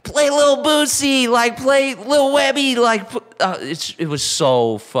play Lil Boosie, play Lil Webby, it was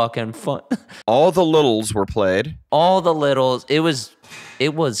so fucking fun. All the littles were played. All the littles. It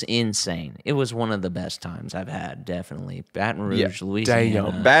was insane. It was one of the best times I've had, definitely. Baton Rouge,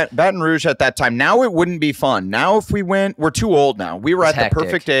 Louisiana. Baton Rouge at that time. Now it wouldn't be fun. Now if we went, we're too old now. We were at the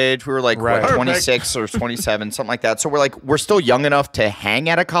perfect age. We were what, 26 or 27, something like that. So we're still young enough to hang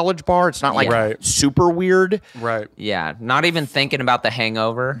at a college bar. It's not super weird. Right. Yeah, not even thinking about the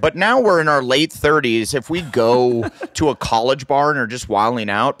hangover. But now we're in our late 30s. If we go to a college bar and are just wilding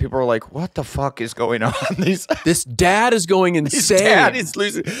out, people are like, what the fuck is going on? This dad is going insane. Dad is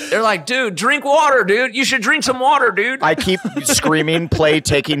losing. They're like, dude, drink water, dude. You should drink some water, dude. I keep screaming, play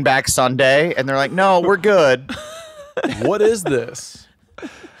Taking Back Sunday. And they're like, no, we're good. What is this?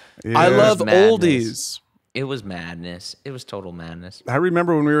 Yeah. I love madness. oldies. It was madness. It was total madness. I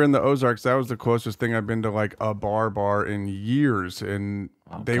remember when we were in the Ozarks, that was the closest thing I've been to a bar in years. And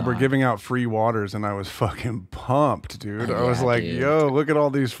they were giving out free waters and I was fucking pumped, dude. I was like, dude. yo, look at all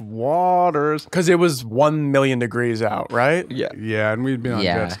these waters. Because it was 1 million degrees out, right? Yeah. Yeah, and we'd been on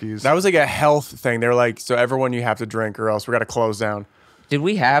jet skis. That was a health thing. They were like, so everyone you have to drink or else we got to close down. Did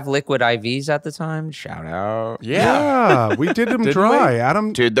we have liquid IVs at the time? Shout out. Yeah, we did them Didn't dry. we?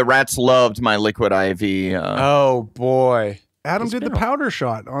 Adam Dude, the rats loved my liquid IV. Oh boy. did the powder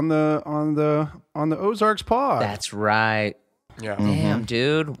shot on the Ozarks pod. That's right. Yeah. Damn,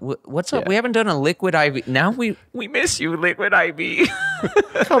 dude. What's up? We haven't done a liquid IV. Now we miss you, liquid IV.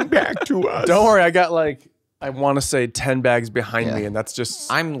 Come back to us. Don't worry, I got I want to say 10 bags behind me and that's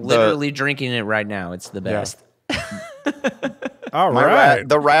just I'm literally drinking it right now. It's the best. All right.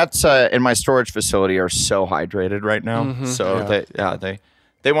 The rats in my storage facility are so hydrated right now. So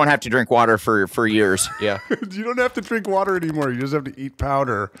they won't have to drink water for years. Yeah. You don't have to drink water anymore. You just have to eat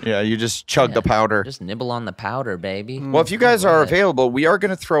powder. Yeah, you just chug the powder. Just nibble on the powder, baby. Well, if you guys are available, we are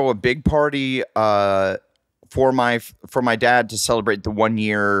going to throw a big party for my dad to celebrate the 1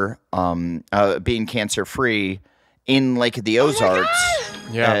 year being cancer free in Lake of the Ozarks.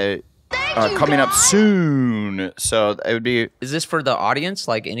 Yeah. Coming up soon. So it would be. Is this for the audience?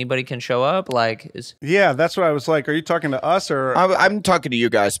 Anybody can show up? Yeah, that's what I was like. Are you talking to us or? I'm talking to you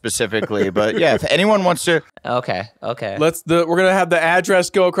guys specifically, but yeah, if anyone wants to. Okay. we're gonna have the address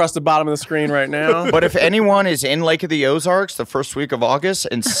go across the bottom of the screen right now. But if anyone is in Lake of the Ozarks the first week of August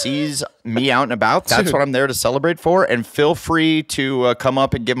and sees me out and about, that's what I'm there to celebrate for. And feel free to come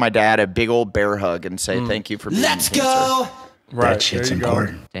up and give my dad a big old bear hug and say thank you for being cancer. Right. That shit's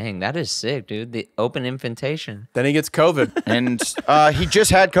important. Dang, that is sick, dude. The open invitation. Then he gets COVID. And he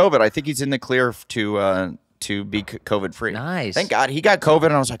just had COVID. I think he's in the clear to be COVID free. Nice. Thank God he got COVID,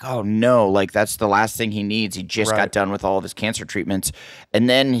 and I was like, oh no, that's the last thing he needs. He just got done with all of his cancer treatments, and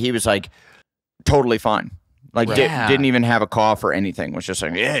then he was totally fine. Didn't even have a cough or anything. Was just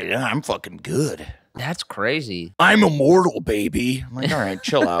yeah, I'm fucking good. That's crazy. I'm immortal, baby. I'm like, all right,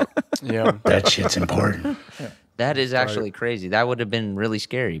 chill out. Yeah. That shit's important. That is actually crazy. That would have been really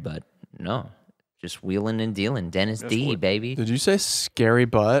scary, but no. Just wheeling and dealing. Dennis D, baby. Did you say scary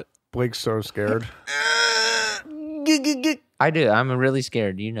butt? Blake's so scared. I do. I'm really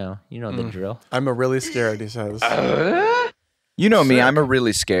scared. You know the drill. I'm really scared, he says. You know me, I'm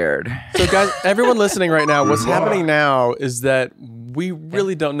really scared. So guys, everyone listening right now, what's happening now is that we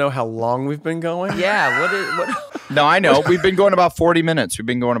really don't know how long we've been going. Yeah, what No, I know. We've been going about 40 minutes.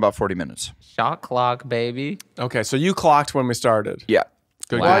 shot clock, baby. Okay, so you clocked when we started. Yeah.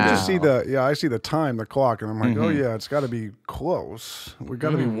 Good. Well, Wow. I just see I see the time, the clock, and I'm like, oh yeah, it's got to be close. We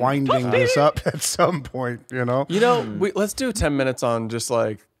got to be winding this up at some point, You know, let's do 10 minutes on just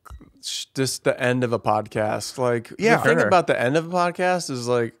the end of a podcast. The thing about the end of a podcast is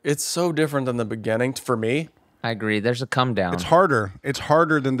it's so different than the beginning for me. I agree. There's a come down. It's harder. It's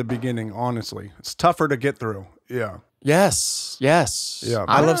harder than the beginning, honestly. It's tougher to get through. Yeah. Yes. Yeah.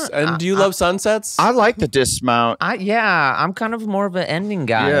 I love. And do you love sunsets? I like the dismount. I'm kind of more of an ending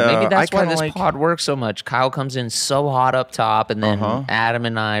guy. Yeah, Maybe that's I why kinda this pod works so much. Kyle comes in so hot up top, and then Adam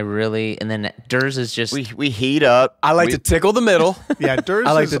and I really, and then Durs is just. We heat up. I like to tickle the middle. Yeah, Durs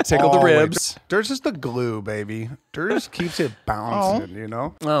I like is to tickle the always- ribs. Durs is the glue, baby. Durs keeps it bouncing,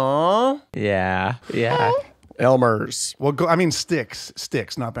 Aww. Yeah. Elmer's. Well,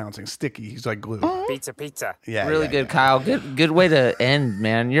 sticks, not bouncing. Sticky. He's like glue. Pizza. Yeah, Really yeah, good, yeah. Kyle. Good way to end,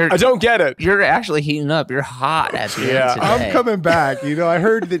 man. I don't get it. You're actually heating up. You're hot at the end today. I'm coming back. I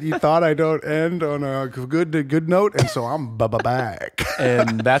heard that you thought I don't end on a good note, and so I'm back.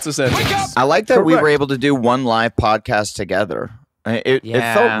 And that's a sentence. I like that we Correct. were able to do one live podcast together. It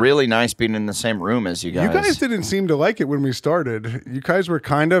felt really nice being in the same room as you guys. You guys didn't seem to like it when we started. You guys were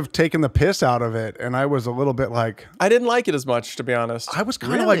kind of taking the piss out of it, and I was a little bit like... I didn't like it as much, to be honest. I was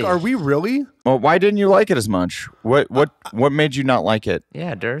kind of like, are we really? Well, why didn't you like it as much? What made you not like it?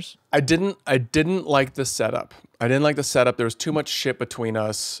 Yeah, Durs. I didn't like the setup. I didn't like the setup. There was too much shit between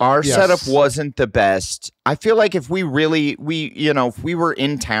us. Our Yes. setup wasn't the best. I feel like if we if we were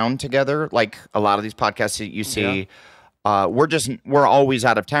in town together, like a lot of these podcasts that you see, we're always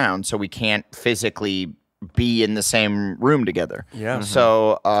out of town, so we can't physically be in the same room together. Yeah. Mhm.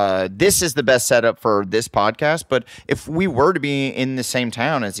 So this is the best setup for this podcast. But if we were to be in the same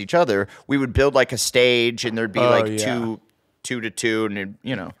town as each other, we would build like a stage, and there'd be two to two, and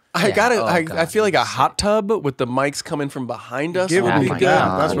I feel like a hot tub with the mics coming from behind us Give would it be to me. good.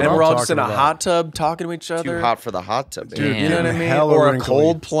 Yeah, that's what and I'm we're all just in talking a about. hot tub talking to each other. too hot for the hot tub. Dude, You know what I mean? hella Or a wrinkly.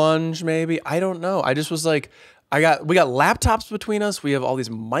 cold plunge, maybe. I don't know. I just was like, we got laptops between us. We have all these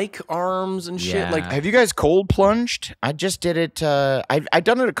mic arms and shit. Yeah. Like, Have you guys cold plunged? I just did it. I've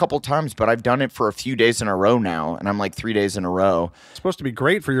done it a couple times, but I've done it for a few days in a row now, and I'm like 3 days in a row. It's supposed to be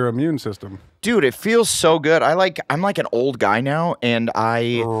great for your immune system. Dude, it feels so good. I'm like an old guy now, and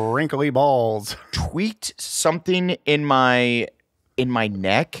I Wrinkly balls. tweaked something in my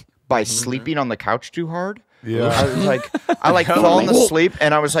neck by sleeping on the couch too hard. Yeah. I was falling asleep,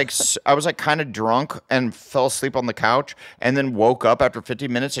 and I was like kind of drunk and fell asleep on the couch, and then woke up after 50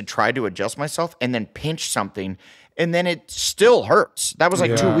 minutes and tried to adjust myself, and then pinched something, and then it still hurts. That was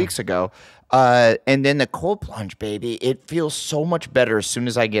like 2 weeks ago. And then the cold plunge, baby, it feels so much better as soon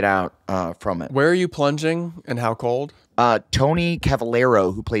as I get out from it. where are you plunging and how cold? Tony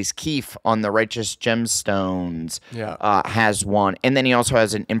Cavallero, who plays Keith on the Righteous Gemstones, has one. And then he also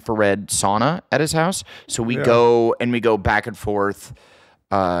has an infrared sauna at his house. So we go back and forth.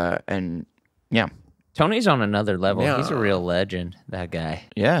 And yeah. Tony's on another level. Yeah. He's a real legend, that guy.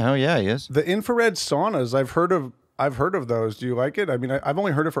 Yeah, hell yeah, he is. The infrared saunas, I've heard of those. Do you like it? I mean, I've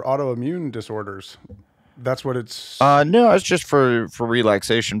only heard it for autoimmune disorders. That's what it's... No, it's just for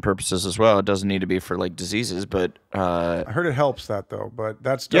relaxation purposes as well. It doesn't need to be for like diseases, but I heard it helps that though, but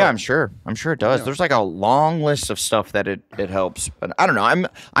that's dope. yeah, I'm sure it does. Yeah. There's like a long list of stuff that it helps, but I don't know.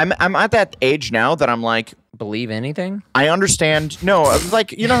 I'm at that age now that I'm like, Believe anything? I understand. No,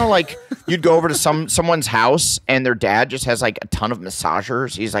 like how like you'd go over to someone's house and their dad just has like a ton of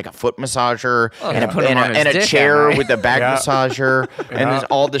massagers. He's like a foot massager and a chair with a back massager and there's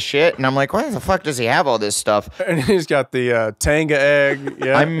all the shit. And I'm like, why the fuck does he have all this stuff? And he's got the Tanga egg.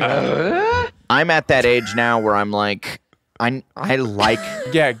 Yeah. I'm at that age now where I'm like, I like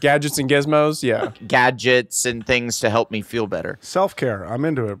gadgets and gizmos. Yeah. gadgets and things to help me feel better. Self-care. I'm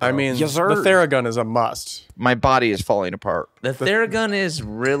into it, bro. I mean, Yes, the sir. Theragun is a must. My body is falling apart. The Theragun is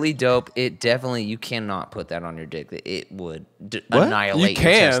really dope. It definitely, you cannot put that on your dick. It would annihilate You your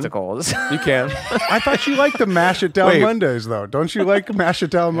can. testicles. You can. I thought you liked the Mash It Down Wait. Mondays, though. Don't you like Mash It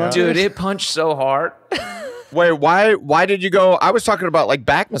Down Mondays? Dude, it punched so hard. Wait, why did you go? I was talking about like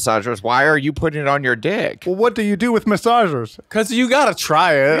back massagers. Why are you putting it on your dick? Well, what do you do with massagers? Because you got to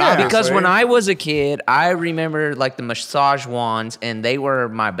try it. Yeah. Because obviously. when I was a kid, I remember like the massage wands, and they were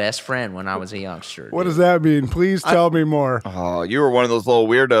my best friend when I was a youngster. What does that mean? Please tell me more. Oh, you were one of those little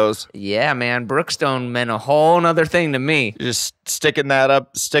weirdos. Yeah, man. Brookstone meant a whole nother thing to me. Just sticking that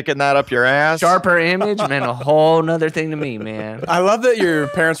up your ass. Sharper image meant a whole nother thing to me, man. I love that your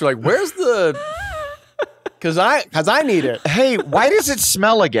parents were like, where's the... Because I need it. Hey, why does it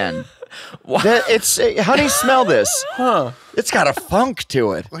smell again? It's honey, smell this. Huh. It's got a funk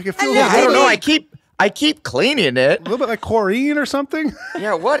to it. Like it feels Yeah, like I don't know. I keep cleaning it. a little bit like chlorine or something.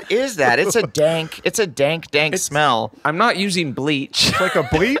 Yeah, what is that? It's a dank smell. I'm not using bleach. It's like a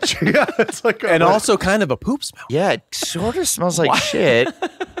bleach. Yeah, it's like a... And also kind of a poop smell. Yeah, it sort of smells like shit.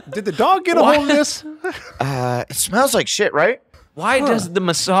 Did the dog get a hold of this? It smells like shit, right? Why does the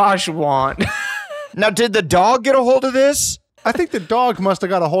massage wand? Now, did the dog get a hold of this? I think the dog must have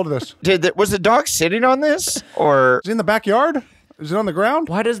got a hold of this. Was the dog sitting on this, or Is it in the backyard? Is it on the ground?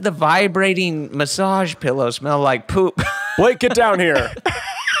 Why does the vibrating massage pillow smell like poop? Blake, get down here.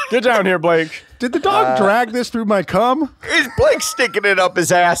 Get down here, Blake. Did the dog drag this through my cum? is Blake sticking it up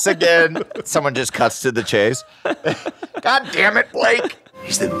his ass again? Someone just cuts to the chase. God damn it, Blake!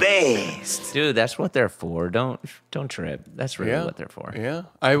 He's the best. Dude, that's what they're for. Don't trip. That's really what they're for. Yeah.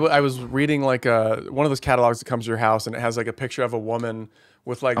 I was reading like one of those catalogs that comes to your house, and it has like a picture of a woman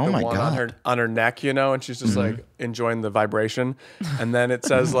with like the one on her neck, you know, and she's just like enjoying the vibration. And then it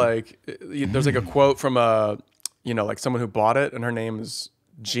says like there's like a quote from like someone who bought it, and her name is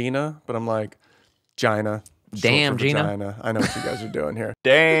Gina, but I'm like, Gina. Damn, Gina. Vagina. I know what you guys are doing here.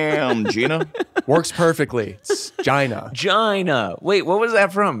 Damn, Gina. Works perfectly. It's Gina. Gina. Wait, what was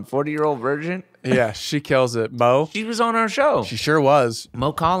that from? 40-Year-Old Virgin? Yeah, she kills it. Mo. She was on our show. She sure was.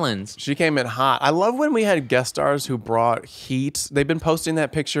 Mo Collins. She came in hot. I love when we had guest stars who brought heat. They've been posting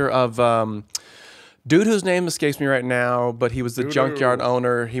that picture of dude whose name escapes me right now, but he was the junkyard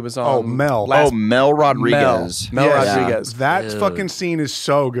owner. He was on Mel. Mel Rodriguez. Mel Yes. Rodriguez. That fucking scene is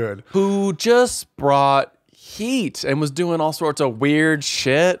so good. Who just brought heat and was doing all sorts of weird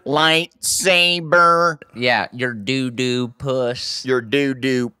shit. Lightsaber. Yeah, your doo-doo puss. Your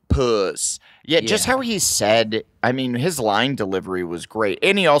doo-doo puss. Yeah, just how he said, I mean, his line delivery was great.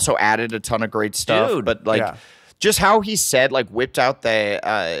 And he also added a ton of great stuff. Dude. But, like, just how he said, like, whipped out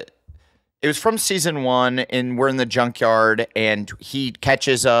the... it was from season 1, and we're in the junkyard, and he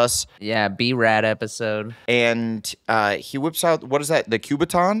catches us. Yeah, B-Rat episode. And he whips out, what is that, the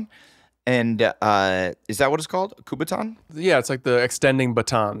Kubaton? And is that what it's called? A Kubaton? Yeah, it's like the extending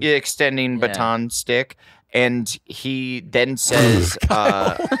baton. Yeah, extending baton stick. And he then says,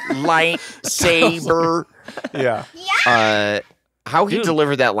 lightsaber. Yeah. How he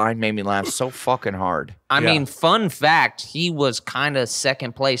delivered that line made me laugh so fucking hard. I mean, fun fact, he was kind of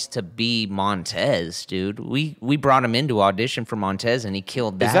second place to be Montez, dude. We brought him in to audition for Montez, and he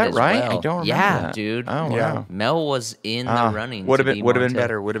killed that. Is that as right? well. I don't remember that. Dude. Oh, yeah. wow. Mel was in the running. Would have to been be would have been Montez.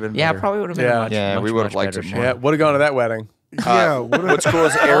 better. Would have been Yeah, better. probably would have been Yeah. much, Yeah, much, we would have much liked better it show. more. Yeah, would have gone to that wedding. What's cool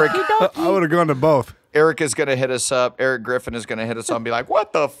is Erik I would have gone to both. Erik is gonna hit us up. Erik Griffin is gonna hit us up and be like,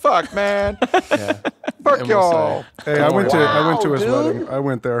 "What the fuck, man? Fuck y'all." Hey, I went to his wedding. I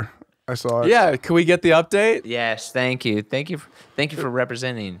went there. I saw it. Yeah, can we get the update? Yes, thank you. Thank you for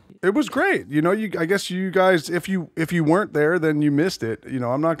representing. It was great. You know, I guess you guys, if you weren't there, then you missed it. You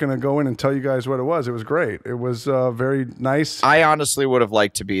know, I'm not going to go in and tell you guys what it was. It was great. It was very nice. I honestly would have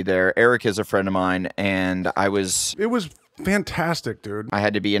liked to be there. Erik is a friend of mine, and It was fantastic, dude. I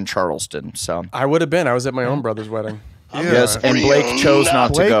had to be in Charleston, so. I would have been. I was at my own brother's wedding. Yeah. Yes, and Blake chose not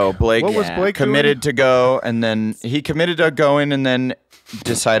to Blake? go. Blake What was Blake committed to go, and then he committed to going, and then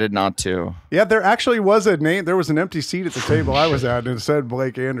decided not to. Yeah, there actually was a name. There was an empty seat at the table I was at, and it said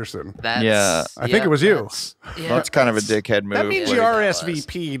Blake Anderson. Yeah. I think it was you. That's kind of a dickhead move. That means Blake. you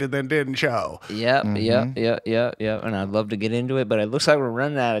RSVP'd and then didn't show. Yep. And I'd love to get into it, but it looks like we're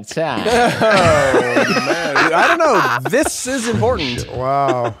running out of time. Man, I don't know. This is important.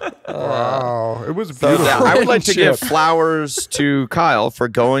 Wow. Wow. It was So beautiful. I would like to give Friendship. flowers to Kyle for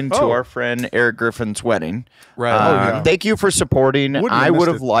going to Oh. our friend Erik Griffin's wedding. Right. yeah. Thank you for supporting. Wouldn't have I would missed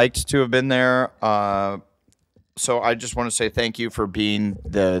have it. liked to have been there. So I just want to say thank you for being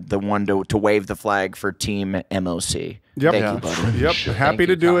the one to wave the flag for Team MOC. Yep. Thank you, buddy. Yep. Happy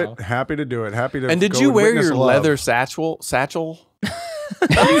to you, do Kyle. it. Happy to do it. Happy to. And did go you wear witness your love. leather satchel?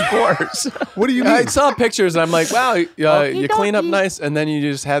 Of course. What do you mean? I saw pictures. And I'm like, wow, you clean up nice, and then you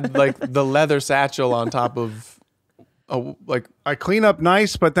just had like the leather satchel on top of, like I clean up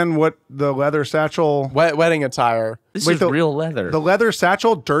nice, but then what? The leather satchel. wedding attire. This Wait, is the- real leather. The leather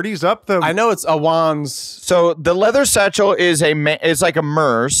satchel dirties up the. I know it's Awan's. So the leather satchel is is like a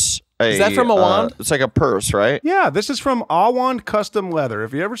merce. Is that from Awan? It's like a purse, right? Yeah, this is from Awan Custom Leather.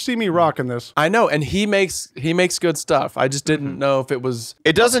 If you ever see me rocking this, I know, and he makes good stuff. I just didn't know if it was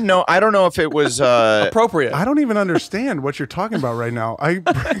It doesn't know. I don't know if it was. appropriate. I don't even understand what you're talking about right now. I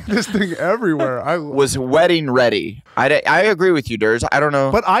bring this thing everywhere. Was wedding ready. I agree with you, Durs. I don't know.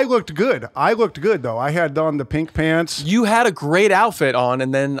 But I looked good. I looked good though. I had on the pink pants. You had a great outfit on,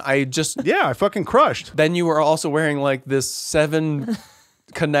 and then I just Yeah, I fucking crushed. then you were also wearing like this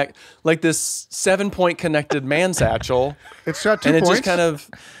 7-point connected man satchel, It's got 2 and it points. just kind of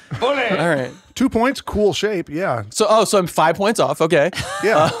all right. 2 points. Cool shape. Yeah, So I'm 5 points off. Okay.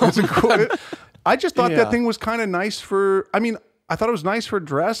 yeah. It's a cool. I just thought Yeah. that thing was kind of nice for. I mean, I thought it was nice for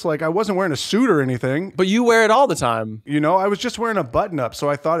dress. Like I wasn't wearing a suit or anything. But you wear it all the time. You know, I was just wearing a button up, so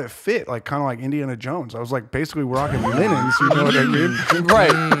I thought it fit, like kind of like Indiana Jones. I was like basically rocking linens. You know what I mean?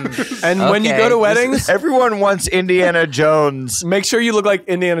 Right. And when you Okay. go to weddings, Everyone wants Indiana Jones make sure you look like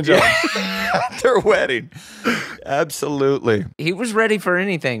Indiana Jones. at their wedding. Absolutely. He was ready for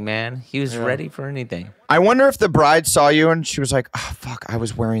anything, man. He was ready for anything. I wonder if the bride saw you and she was like, "Oh fuck, I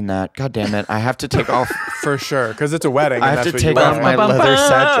was wearing that. God damn it, I have to take off. For sure, because it's a wedding. I and have to that's take what you off wear. my leather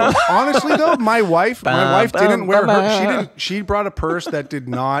satchel." Honestly, though, my wife didn't wear her. She brought a purse that did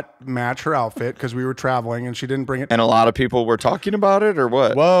not match her outfit because we were traveling, and she didn't bring it. And a lot of people were talking about it, or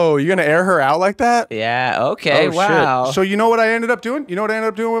what? Whoa, you're gonna air her out like that? Yeah. Okay. Oh, shit. Wow. So you know what I ended up doing? You know what I ended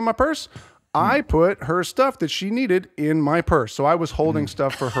up doing with my purse? I put her stuff that she needed in my purse. So I was holding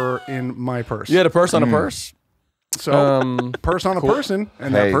stuff for her in my purse. You had a purse on a purse. So purse on a person,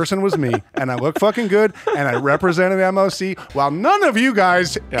 and that person was me. And I looked fucking good, and I represented MOC while none of you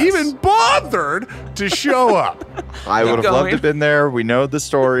guys even bothered to show up. I would have loved to have been there. We know the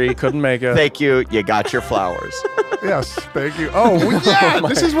story. Couldn't make it. Thank you. You got your flowers. Yes, thank you. Oh, yeah,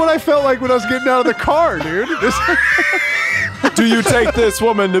 this is what I felt like when I was getting out of the car, dude. Do you take this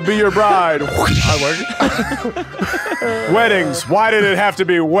woman to be your bride? Weddings. Why did it have to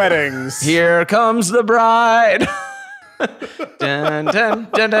be weddings? Here comes the bride. Dun, dun,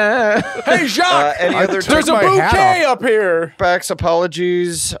 dun, dun. Hey, Jacques! Any other There's a my hat bouquet up here. Backs,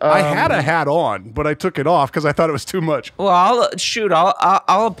 apologies. I had a hat on, but I took it off because I thought it was too much. Well,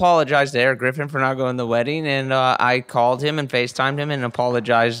 I'll apologize to Erik Griffin for not going to the wedding, and I called him and FaceTimed him and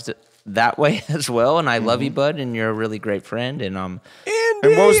apologized that way as well. And I love you, bud, and you're a really great friend. And And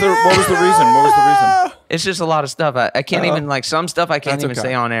what was the reason? What was the reason? it's just a lot of stuff. I can't even some stuff I can't That's even okay.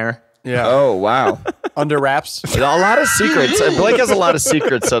 say on air. Yeah. Oh wow. Under wraps. A lot of secrets. Blake has a lot of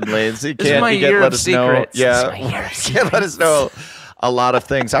secrets suddenly. You This is can't, my you can't year let of us know. secrets. Yeah. This is my year of Can't let us know a lot of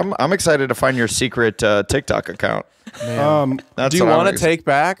things. I'm excited to find your secret TikTok account. That's Do you what want I'm to take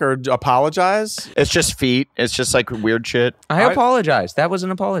back or apologize It's just feet. It's just like weird shit. I apologize. That was an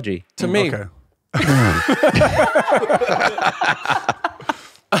apology. to me? Okay.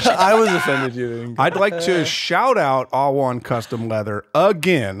 I was offended you didn't. I'd like to shout out All-One Custom Leather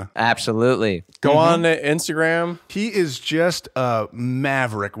again. Absolutely. Go on Instagram. He is just a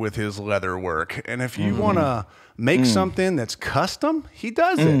maverick with his leather work. And if you want to make something that's custom, he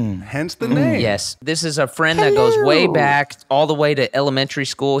does it. Hence the name. Yes. This is a friend that goes way back, all the way to elementary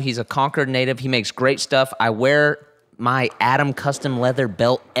school. He's a Concord native. He makes great stuff. I wear my Adam custom leather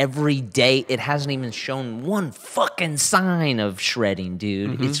belt every day. It hasn't even shown one fucking sign of shredding,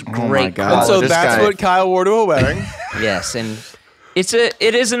 dude. It's great. God. And so this that's guy- what Kyle wore to a wedding. Yes, and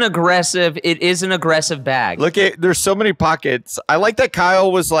it is an aggressive bag. Look at there's so many pockets. I like that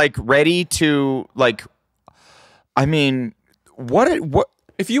Kyle was like ready to like. I mean, what?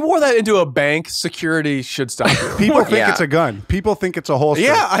 If you wore that into a bank, security should stop you. People think Yeah. it's a gun. People think it's a holster.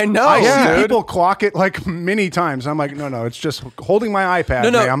 Yeah, I know, I see dude. people clock it like many times. I'm like, no, it's just holding my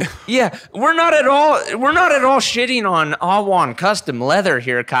iPad, No. ma'am. Yeah, we're not at all shitting on All-One custom leather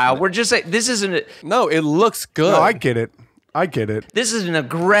here, Kyle. We're just saying this isn't. No, it looks good. No, I get it. This is an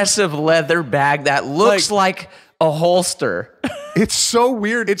aggressive leather bag that looks like a holster. It's so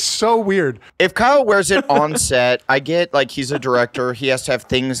weird. If Kyle wears it on set, I get like he's a director. He has to have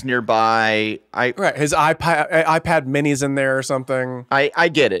things nearby. Right, his iPad Mini's in there or something. I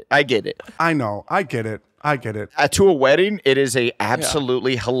get it. I know. I get it. To a wedding, it is a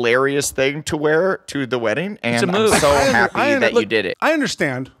absolutely hilarious thing to wear to the wedding, and a move. I'm so happy that you look, did it. I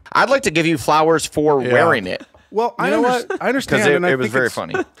understand. I'd like to give you flowers for wearing it Well, I know what? understand. because and I it was think very it's-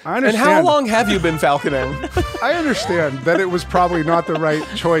 funny. I And understand. how long have you been falconing? I understand that it was probably not the right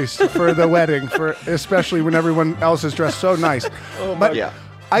choice for the wedding, especially when everyone else is dressed so nice. But Yeah.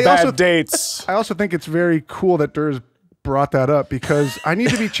 I Bad dates. also think it's very cool that Durs brought that up because I need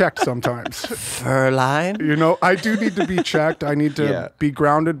to be checked sometimes. Furline. You know, I do need to be checked. I need to be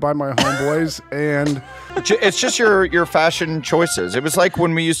grounded by my homeboys, and It's just your fashion choices. It was like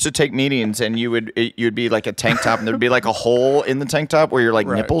when we used to take meetings, and you'd be like a tank top, and there'd be like a hole in the tank top where your like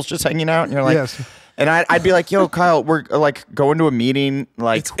nipples just hanging out, and you're like, Yes. And I'd be like, yo, Kyle, we're like going to a meeting,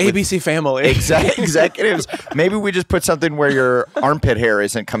 like It's ABC Family. executives. Maybe we just put something where your armpit hair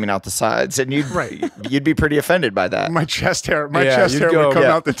isn't coming out the sides, and you'd be pretty offended by that. my chest hair you'd would go- come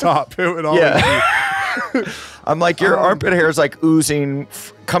out the top. It would always be. I'm like, your armpit hair is like oozing,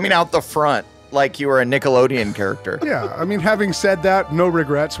 coming out the front, like you were a Nickelodeon character. Yeah, I mean, having said that, no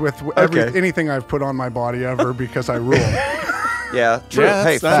regrets with anything I've put on my body ever because I rule. Yeah, true. Yeah, Hey,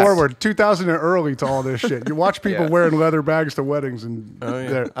 that's facts. Forward 2000 and early to all this shit. You watch people wearing leather bags to weddings, and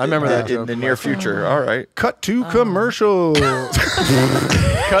I remember that in joke. the near future. All right. cut to commercial. Cut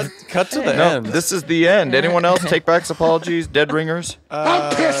to the No, end. this is the end. Anyone else take backs, apologies, dead ringers?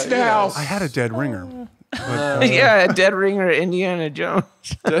 I'm pissed now. I had a dead ringer. Yeah, Dead Ringer, Indiana Jones.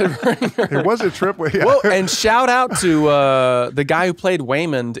 It was a trip with. Yeah. Well, and shout out to the guy who played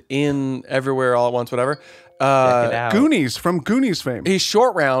Waymond in Everywhere All at Once, whatever. Goonies, from Goonies fame. He's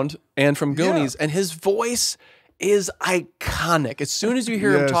Short Round and from Goonies, and his voice is iconic. As soon as you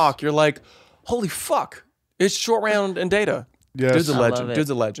hear him talk, you're like, holy fuck. It's Short Round and Data. Yes. Dude's a legend. Dude's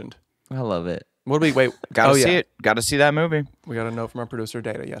a legend. I love it. What do we wait? Gotta see it. Gotta see that movie. We got a note from our producer,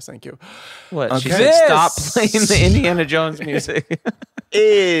 Data. Yes, thank you. What? She said stop playing the Indiana Jones music.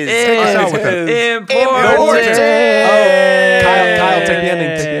 Important. Kyle, take the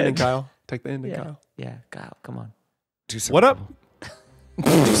ending. Take the ending, Kyle. Take the ending, Kyle. Yeah, Kyle, come on. What up?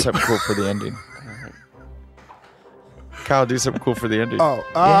 Do something cool for the ending. Kyle, do something cool for the ending.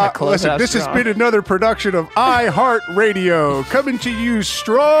 Listen, this has been another production of iHeartRadio, coming to you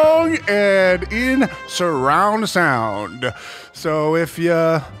strong and in surround sound. So if you...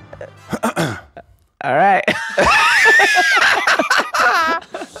 All right.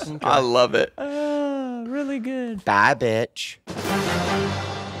 I love it. Really good. Bye, bitch.